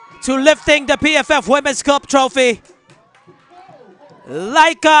to lifting the PFF Women's Cup trophy.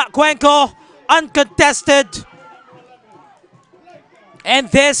 Laika Cuenco, uncontested. And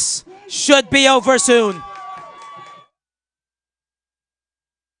this should be over soon.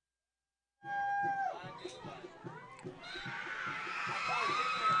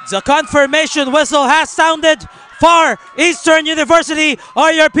 The confirmation whistle has sounded. Far Eastern University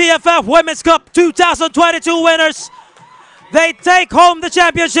are your PFF Women's Cup 2022 winners. They take home the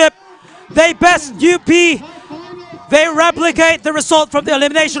championship. They best UP. They replicate the result from the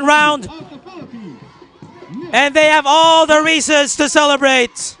elimination round. And they have all the reasons to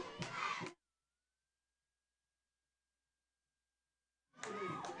celebrate.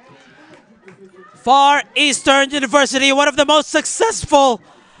 Far Eastern University, one of the most successful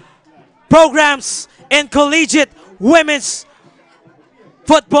programs in collegiate women's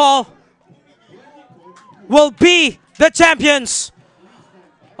football, will be the champions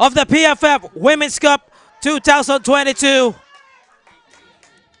of the PFF Women's Cup 2022.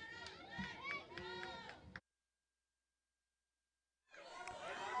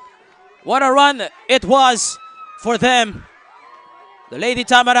 What a run it was for them. The Lady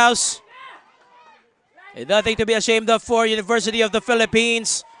Tamaraws, nothing to be ashamed of for University of the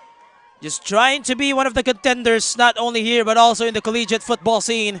Philippines. Just trying to be one of the contenders, not only here but also in the collegiate football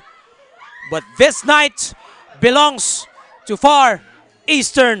scene. But this night belongs to Far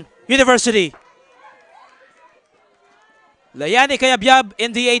Eastern University. Layani Kayabyab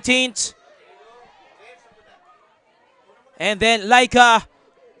in the 18th. And then Laika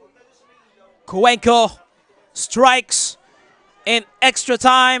Cuenco strikes in extra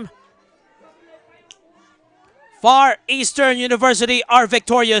time. Far Eastern University are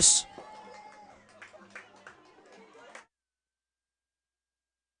victorious.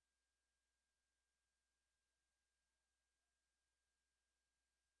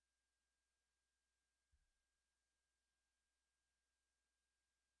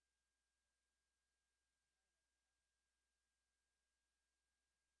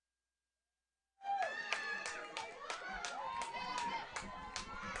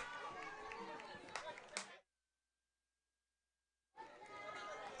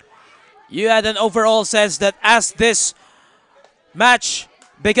 You had an overall sense that as this match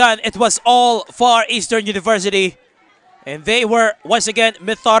began, it was all Far Eastern University. And they were once again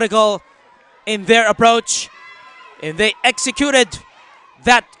methodical in their approach. And they executed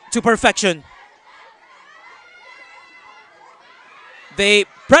that to perfection. They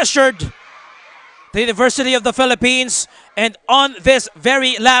pressured the University of the Philippines. And on this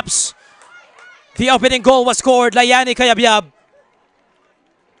very lapse, the opening goal was scored. Layani Kayabyab.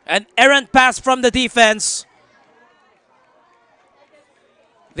 An errant pass from the defense.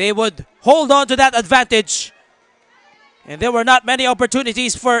 They would hold on to that advantage. And there were not many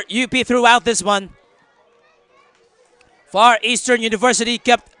opportunities for UP throughout this one. Far Eastern University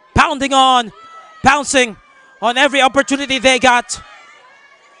kept pounding on, pouncing on every opportunity they got.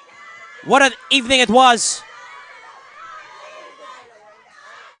 What an evening it was.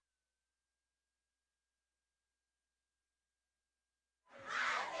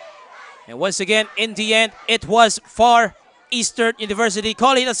 And once again, in the end, it was Far Eastern University.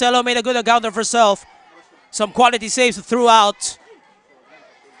 Colleen Acelo made a good account of herself. Some quality saves throughout.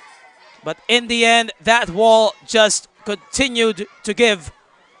 But in the end, that wall just continued to give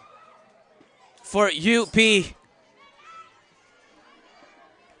for UP.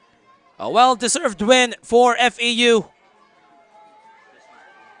 A well-deserved win for FEU.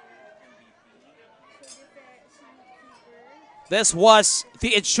 This was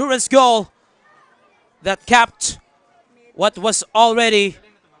the insurance goal that capped what was already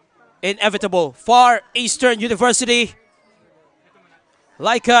inevitable. Far Eastern University,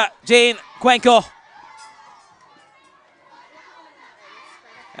 Laika Jane Cuenco.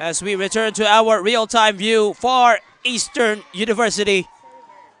 As we return to our real-time view, Far Eastern University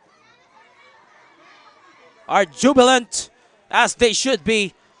are jubilant, as they should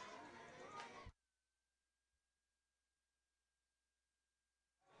be.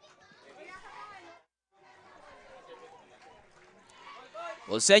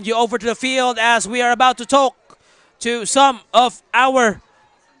 We'll send you over to the field as we are about to talk to some of our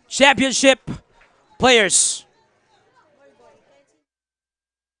championship players.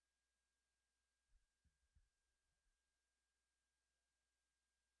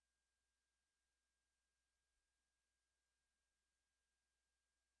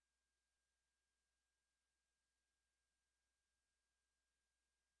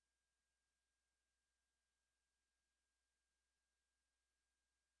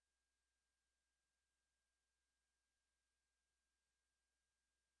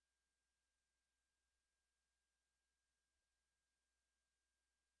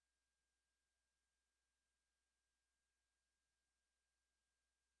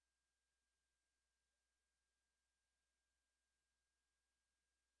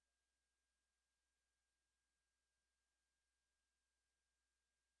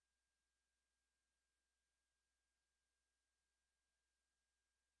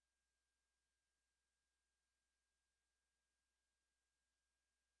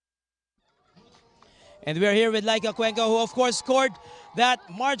 And we're here with Laika Cuenca, who of course scored that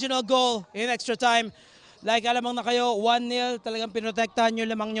marginal goal in extra time. Like alamang na kayo, 1-0, talagang pinotektahan nyo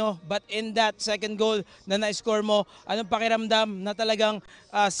lamang nyo. But in that second goal na na-score mo, anong pakiramdam na talagang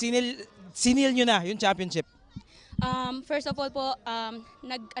sinil nyo na yung championship? First of all po,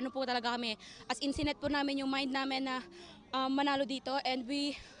 nag-ano po talaga kami. As in, sinet po namin yung mind namin na manalo dito, and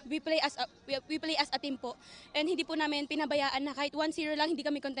we play as a team po. And hindi po namin pinabayaan na kahit 1-0 lang, hindi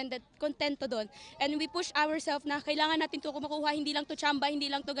kami contento doon. And we push ourselves na kailangan natin to makuha, hindi lang to chamba, hindi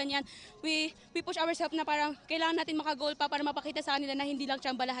lang to ganyan. We push ourselves na parang kailangan natin maka-goal pa para mapakita sa kanila na hindi lang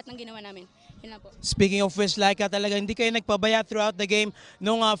chamba lahat ng ginawa namin. Yun lang po. Speaking of which, Laika, talaga hindi kayo nagpabaya throughout the game.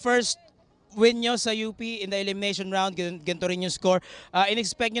 Nung first win nyo sa UP in the elimination round, ganito rin yung score.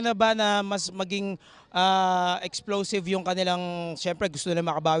 In-expect nyo na ba na mas maging explosive yung kanilang, syempre gusto nila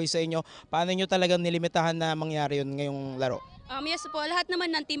makabawi sa inyo. Paano nyo talagang nilimitahan na mangyari yun ngayong laro? Yes po, lahat naman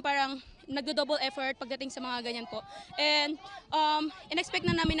ng team parang nagdo-double effort pagdating sa mga ganyan po. And in-expect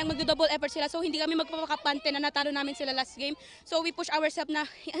na namin na magdo-double effort sila, so hindi kami magpapakapante na natalo namin sila last game. So we push ourselves na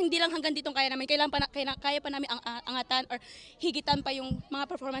hindi lang hanggang ditong kaya namin, kaya pa namin angatan or higitan pa yung mga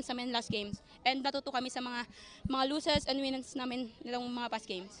performance namin last games. And natuto kami sa mga losses and wins namin nilang mga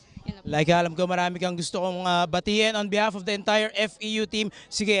past games. Like, alam ko marami kang gusto kong batiin on behalf of the entire FEU team.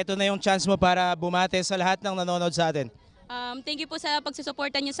 Sige, ito na yung chance mo para bumate sa lahat ng nanonood sa atin. Thank you po sa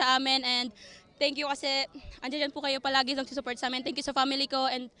pagsusuporta nyo sa amin, and thank you kasi andyan po kayo palagi nagsusupport sa amin. Thank you sa family ko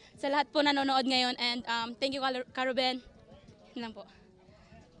and sa lahat po nanonood ngayon, and thank you Karuben. Yun lang po.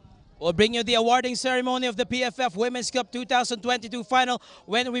 We'll bring you the awarding ceremony of the PFF Women's Cup 2022 final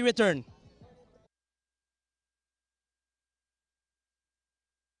when we return.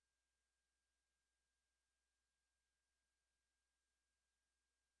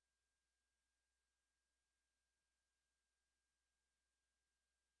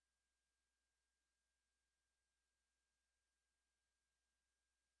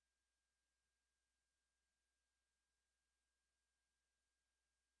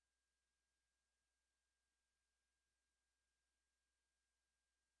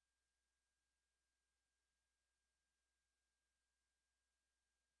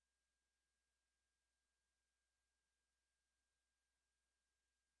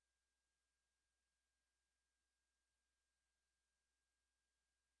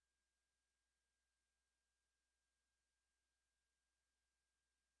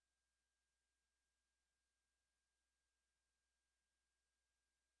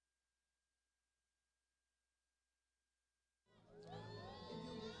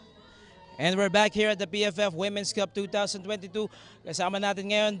 And we're back here at the PFF Women's Cup 2022. Kasama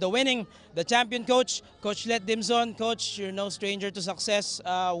natin ngayon the champion coach, Coach Let Dimson. Coach, you're no stranger to success.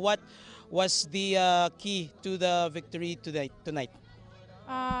 What was the key to the victory tonight?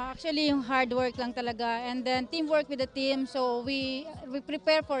 Actually, yung hard work lang talaga, and then teamwork with the team. So we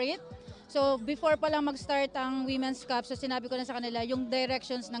prepare for it. So before pa lang mag-start ang Women's Cup, so sinabi ko na sa kanila yung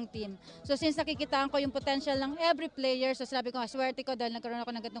directions ng team. So since nakikitaan ko yung potential ng every player, so sinabi ko, swerte ko dahil nagkaroon ako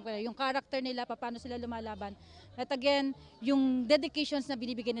ng ganitong player. Yung character nila, paano sila lumalaban. At again, yung dedications na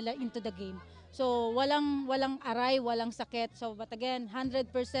binibigay nila into the game. So walang aray, walang sakit. So but again,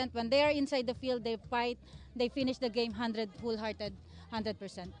 100%, when they are inside the field, they fight, they finish the game full-hearted, 100%.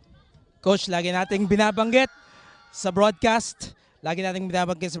 Coach, lagi nating binabanggit sa broadcast,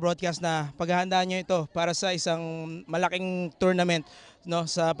 na paghahandaan nyo ito para sa isang malaking tournament no,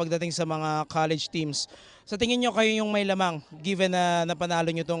 sa pagdating sa mga college teams. Sa tingin nyo kayo yung may lamang given na napanalo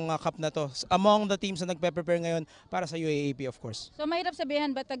nyo tong cup na to among the teams na nagpe-prepare ngayon para sa UAAP of course? So mahirap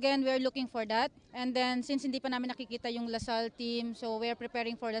sabihin, but again, we're looking for that. And then since hindi pa namin nakikita yung Lasal team, so we're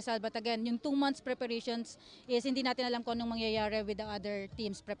preparing for Lasal. But again, yung 2 months preparations is hindi natin alam kung anong mangyayari with the other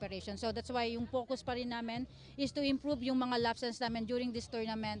teams preparation. So that's why yung focus pa rin namin is to improve yung mga lapses namin during this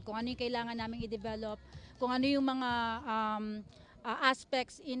tournament. Kung ano yung kailangan namin i-develop, kung ano yung mga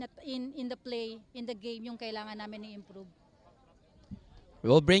aspects in the play, in the game, yung kailangan namin i-improve. We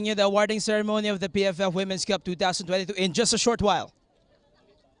will bring you the awarding ceremony of the PFF Women's Cup 2022 in just a short while.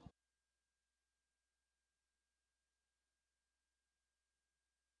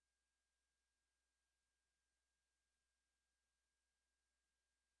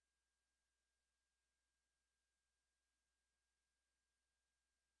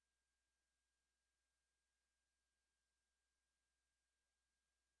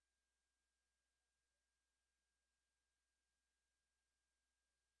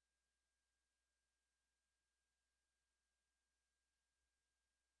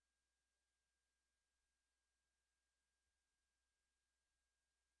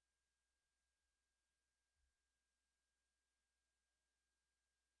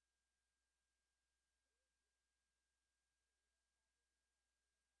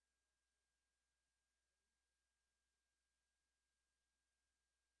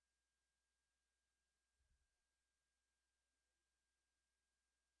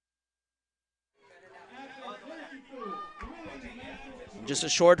 In just a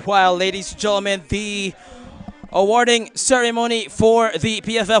short while, ladies and gentlemen, the awarding ceremony for the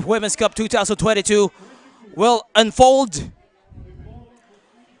PFF Women's Cup 2022 will unfold.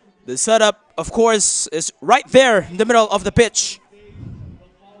 The setup, of course, is right there in the middle of the pitch.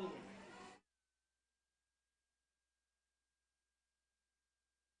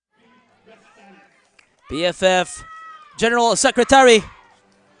 PFF General Secretary,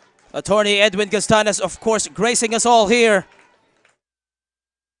 Attorney Edwin Gastanes, of course, gracing us all here.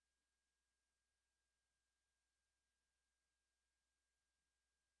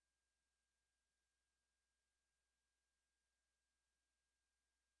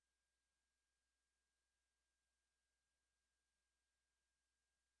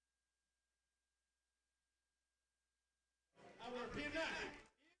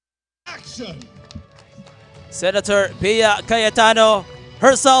 Action. Senator Pia Cayetano,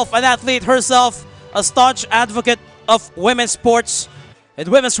 herself an athlete, herself a staunch advocate of women's sports and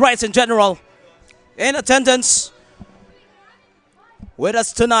women's rights in general, in attendance with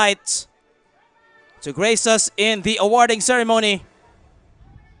us tonight to grace us in the awarding ceremony.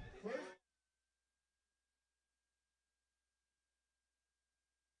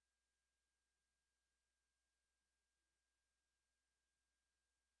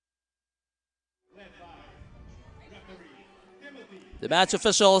 The match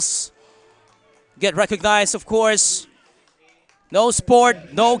officials get recognized, of course. No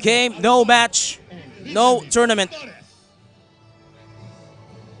sport, no game, no match, no tournament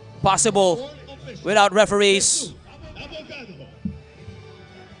possible without referees.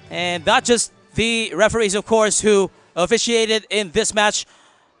 And not just the referees, of course, who officiated in this match,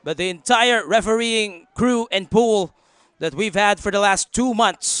 but the entire refereeing crew and pool that we've had for the last 2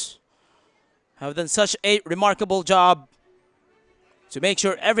 months have done such a remarkable job to make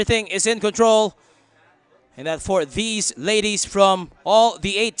sure everything is in control, and that for these ladies from all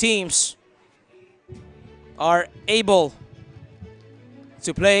the 8 teams are able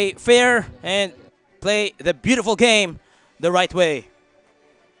to play fair and play the beautiful game the right way.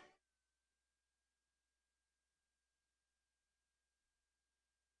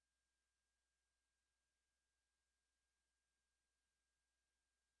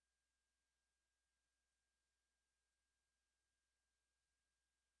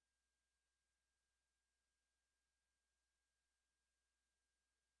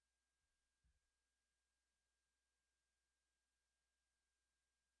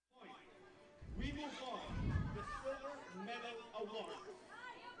 We move on. The Silver Medal Award.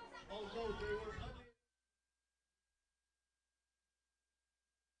 Although they were only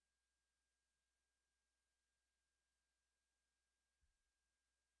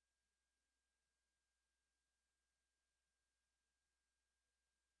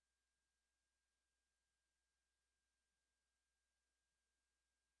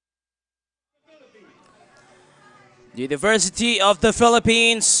The University of the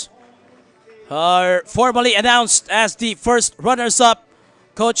Philippines are formally announced as the first runners-up.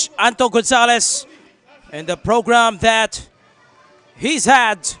 Coach Anto Gonzalez and the program that he's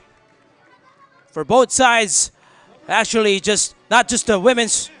had for both sides actually just not just the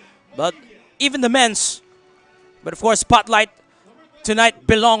women's, but even the men's. But of course, spotlight tonight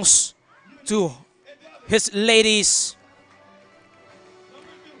belongs to his ladies,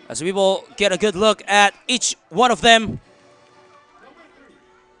 as we will get a good look at each one of them.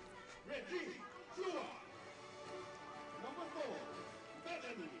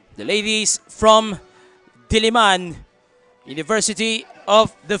 The ladies from Diliman, University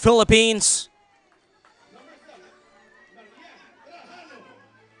of the Philippines.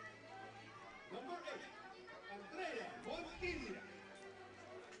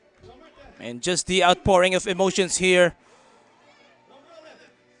 And just the outpouring of emotions here.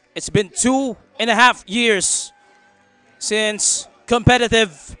 It's been 2.5 years since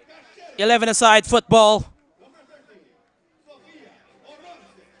competitive 11-a-side football.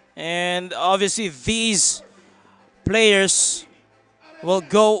 And obviously these players will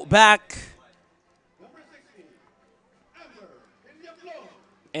go back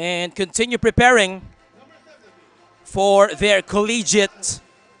and continue preparing for their collegiate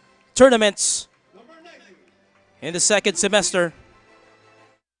tournaments in the second semester.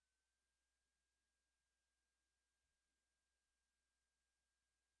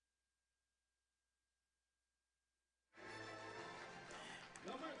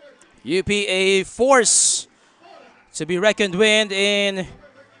 UP a force to be reckoned with in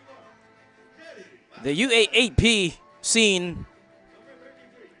the UAAP scene.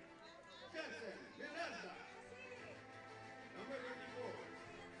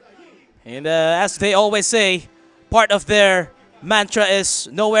 And as they always say, part of their mantra is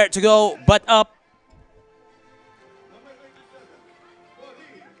nowhere to go but up.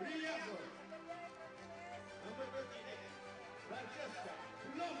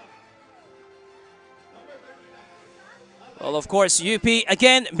 Well, of course, UP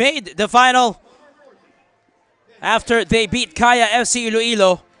again made the final after they beat Kaya FC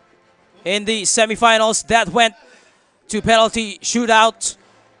Iloilo in the semifinals. That went to penalty shootout.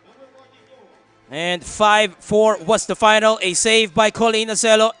 And 5-4 was the final. A save by Colleen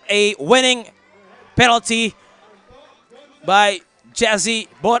Acelo. A winning penalty by Jazzy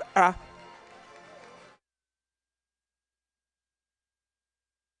Bora.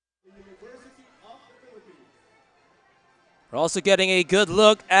 We're also getting a good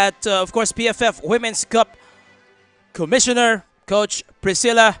look at, of course, PFF Women's Cup Commissioner, Coach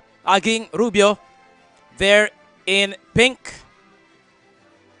Priscilla Aging Rubio, there in pink.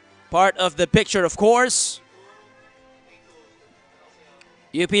 Part of the picture, of course.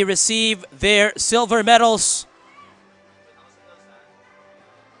 UP received their silver medals.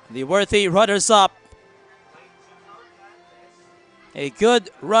 The worthy runners-up. A good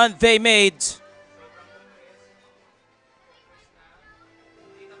run they made.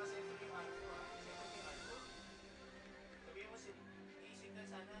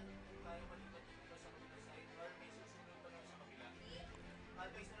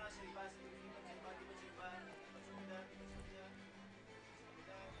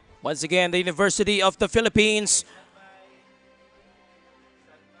 Once again, the University of the Philippines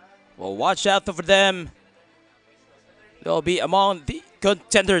will watch out for them. They'll be among the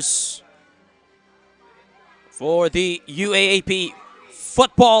contenders for the UAAP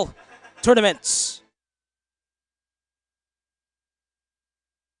football tournaments.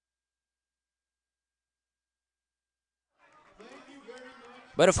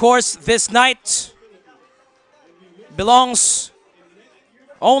 But of course, this night belongs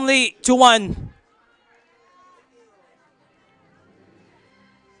only to one.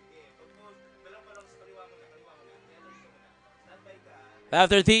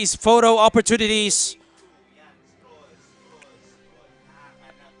 After these photo opportunities,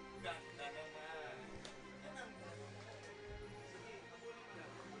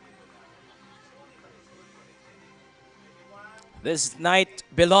 this night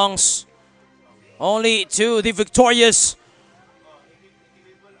belongs only to the victorious.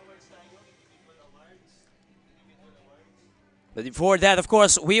 But before that, of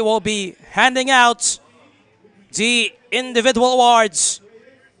course, we will be handing out the individual awards.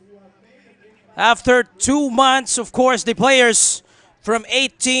 After 2 months, of course, the players from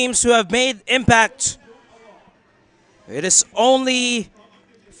 8 teams who have made impact, it is only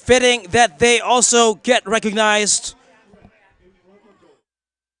fitting that they also get recognized.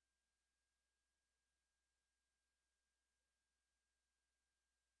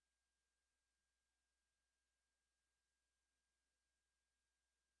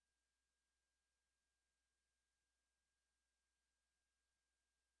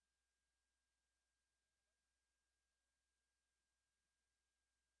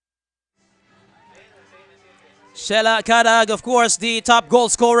 Shela Kadag, of course, the top goal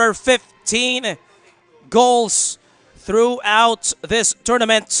scorer, 15 goals throughout this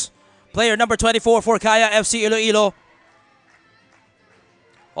tournament. Player number 24 for Kaya FC Iloilo.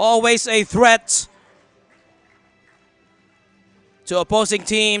 Always a threat to opposing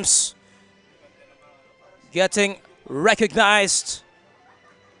teams. Getting recognized.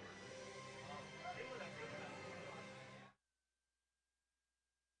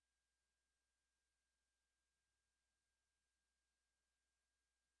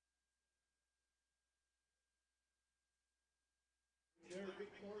 Their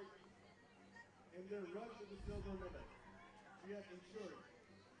victory and their run to the silver medal, she has ensured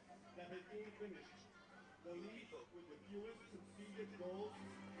that her team finished the lead with the fewest conceded goals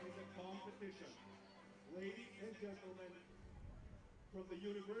in the competition. Ladies and gentlemen, from the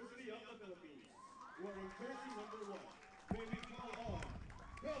University of the Philippines, wearing jersey number 1, may we call on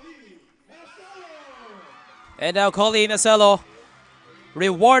Colleen Marcelo! And now Colleen Acelo,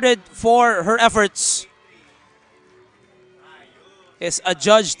 rewarded for her efforts, is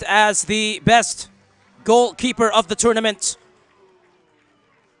adjudged as the best goalkeeper of the tournament.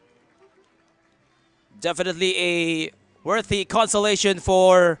 Definitely a worthy consolation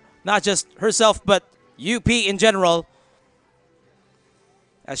for not just herself but UP in general,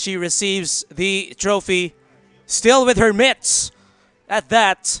 as she receives the trophy, still with her mitts at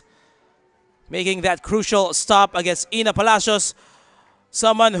that, making that crucial stop against Ina Palacios,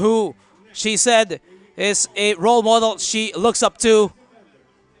 someone who she said is a role model she looks up to.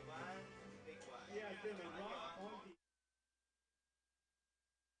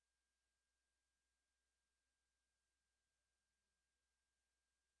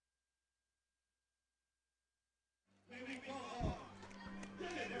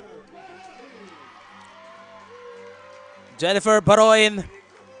 Jennifer Baroin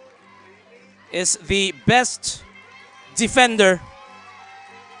is the best defender.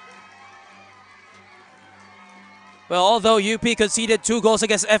 Well, although UP conceded 2 goals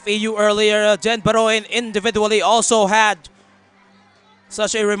against FAU earlier, Jen Baroin individually also had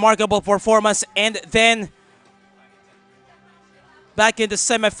such a remarkable performance. And then back in the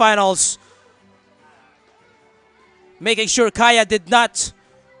semifinals, making sure Kaya did not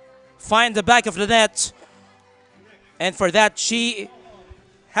find the back of the net. And for that, she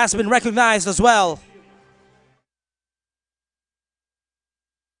has been recognized as well.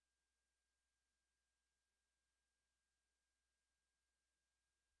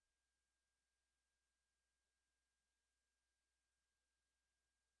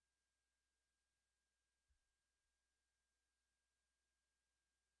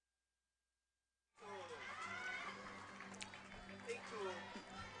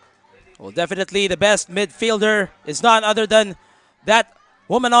 Well, definitely the best midfielder is none other than that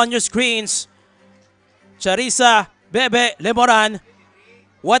woman on your screens, Charissa Bebe Lemoran.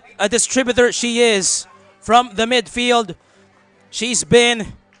 What a distributor she is from the midfield. She's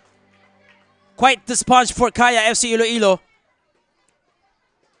been quite the sponge for Kaya FC Iloilo.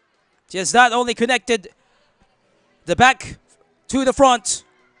 She has not only connected the back to the front,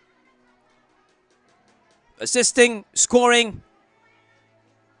 assisting, scoring,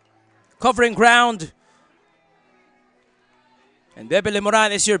 covering ground. And Bebe Lemoran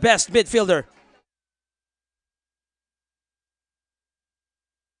is your best midfielder.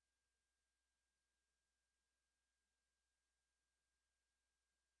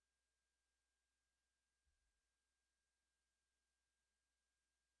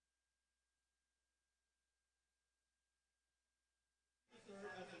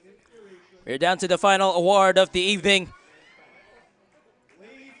 We're down to the final award of the evening.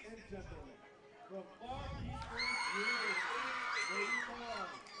 Ladies and gentlemen, from Far Eastern University,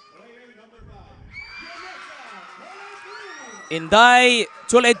 player number 5, Inday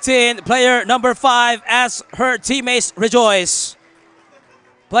Tuledtin, player number 5, as her teammates rejoice.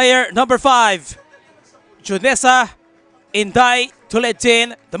 Player number 5, Junessa Inday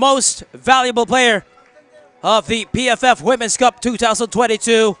Tuledtin, the most valuable player of the PFF Women's Cup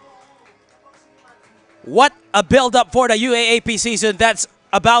 2022. What a build-up for the UAAP season that's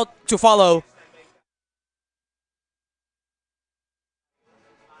about to follow.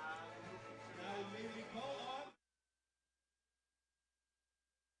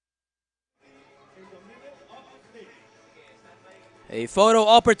 A photo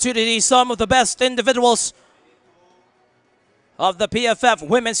opportunity, some of the best individuals of the PFF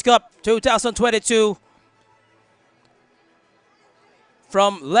Women's Cup 2022.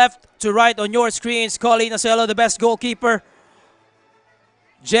 From left to right on your screens, Colleen Acelo, the best goalkeeper.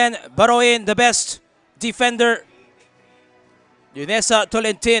 Jen Baroin, the best defender. Junessa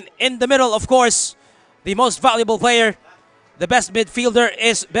Tuledtin in the middle, of course. the most valuable player. The best midfielder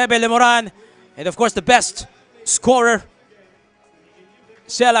is Bebe Lemoran. And of course, the best scorer,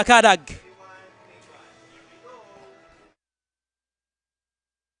 Sela Kadag.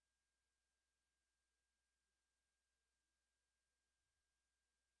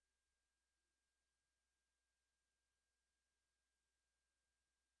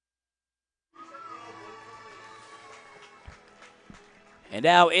 And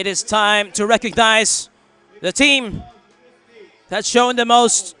now it is time to recognize the team that's shown the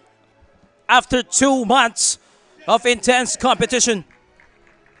most after 2 months of intense competition.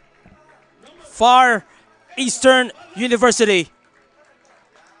 Far Eastern University.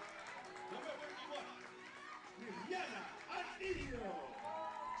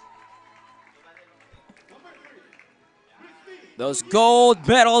 Those gold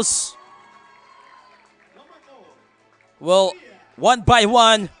medals will, one by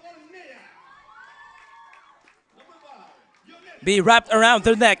one, be wrapped around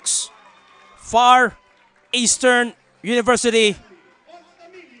their necks. Far Eastern University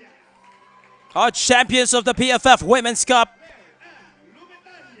are champions of the PFF Women's Cup.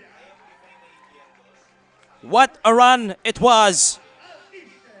 What a run it was.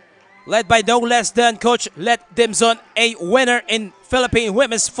 Led by no less than Coach Let Dimson, a winner in Philippine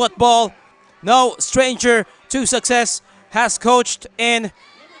women's football. No stranger to success, has coached in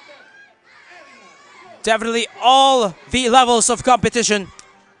definitely all the levels of competition,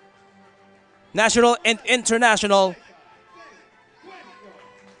 national and international.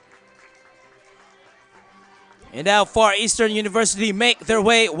 And now Far Eastern University make their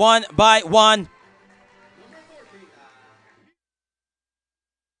way one by one.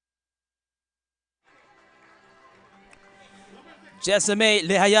 Jessamay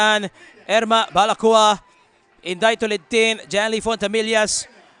Lehayan, Erma Balacua, Inday Tolentine, Janly Fontamillas,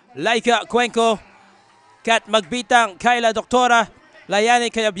 Laika Cuenco, Kat Magbitang, Kayla Doktora,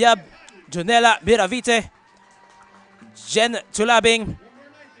 Layani Kayabyab, Junela Miravite, Jen Tulabing,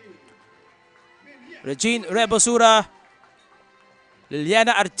 Regine Rebosura,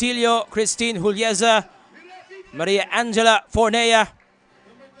 Liliana Artilio, Christine Julieza, Maria Angela Fornea,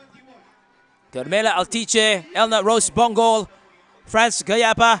 Carmela Altiche, Elna Rose Bongol, France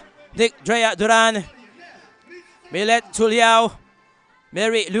Gayapa, Dick Drea Duran, Milet Tuliao,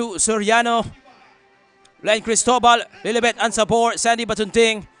 Mary Lou Soriano, Len Cristobal, Lilibet Ansabor, Sandy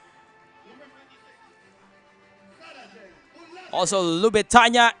Batunting, also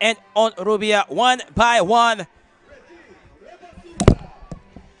Lubetanya and On Rubia, one by one.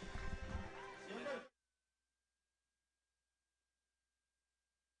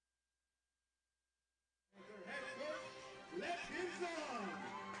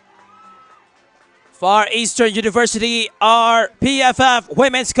 Far Eastern University are PFF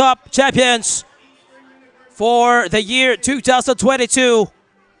Women's Cup champions for the year 2022.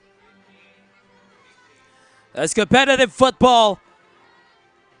 As competitive football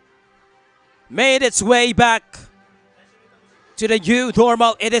made its way back to the new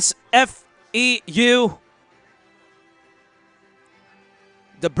normal, it is FEU,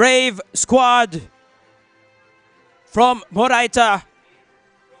 the brave squad from Moraita,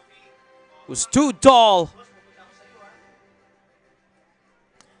 who's too tall.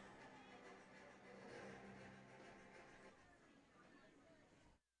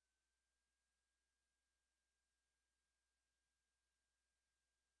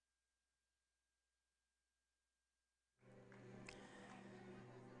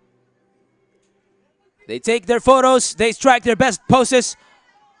 They take their photos, they strike their best poses.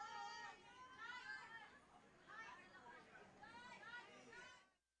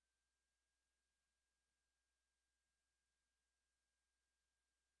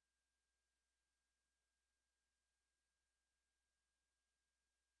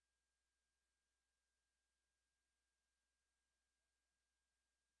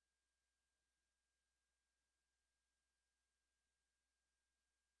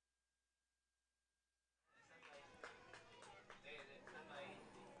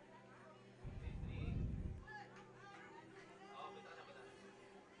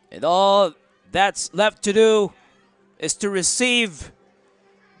 And all that's left to do is to receive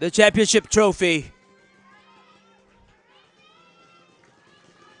the championship trophy.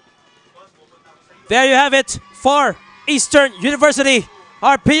 There you have it, Far Eastern University,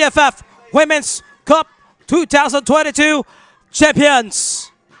 our PFF Women's Cup 2022 champions.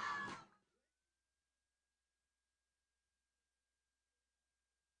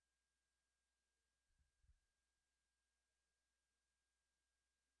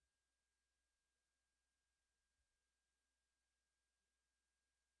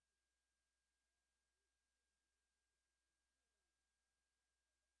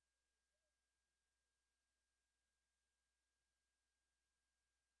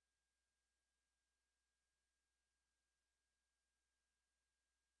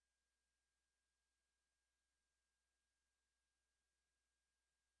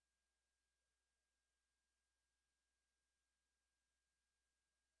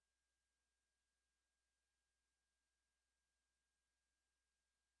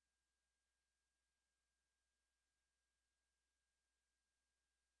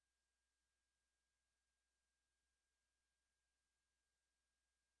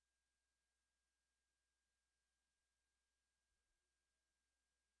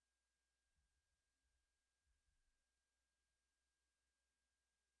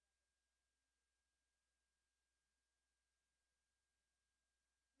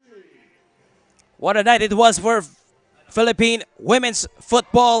 What a night it was for Philippine women's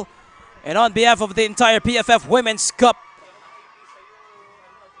football. And on behalf of the entire PFF Women's Cup,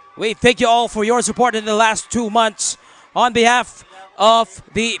 we thank you all for your support in the last 2 months. On behalf of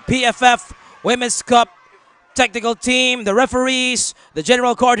the PFF Women's Cup technical team, the referees, the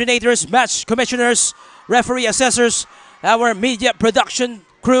general coordinators, match commissioners, referee assessors, our media production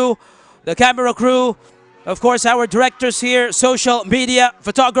crew, the camera crew, of course our directors here, social media,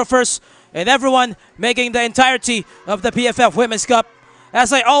 photographers, and everyone making the entirety of the PFF Women's Cup.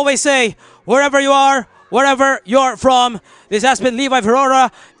 As I always say, wherever you are, wherever you're from, this has been Levi Verora,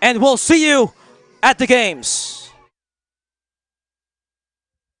 and we'll see you at the games.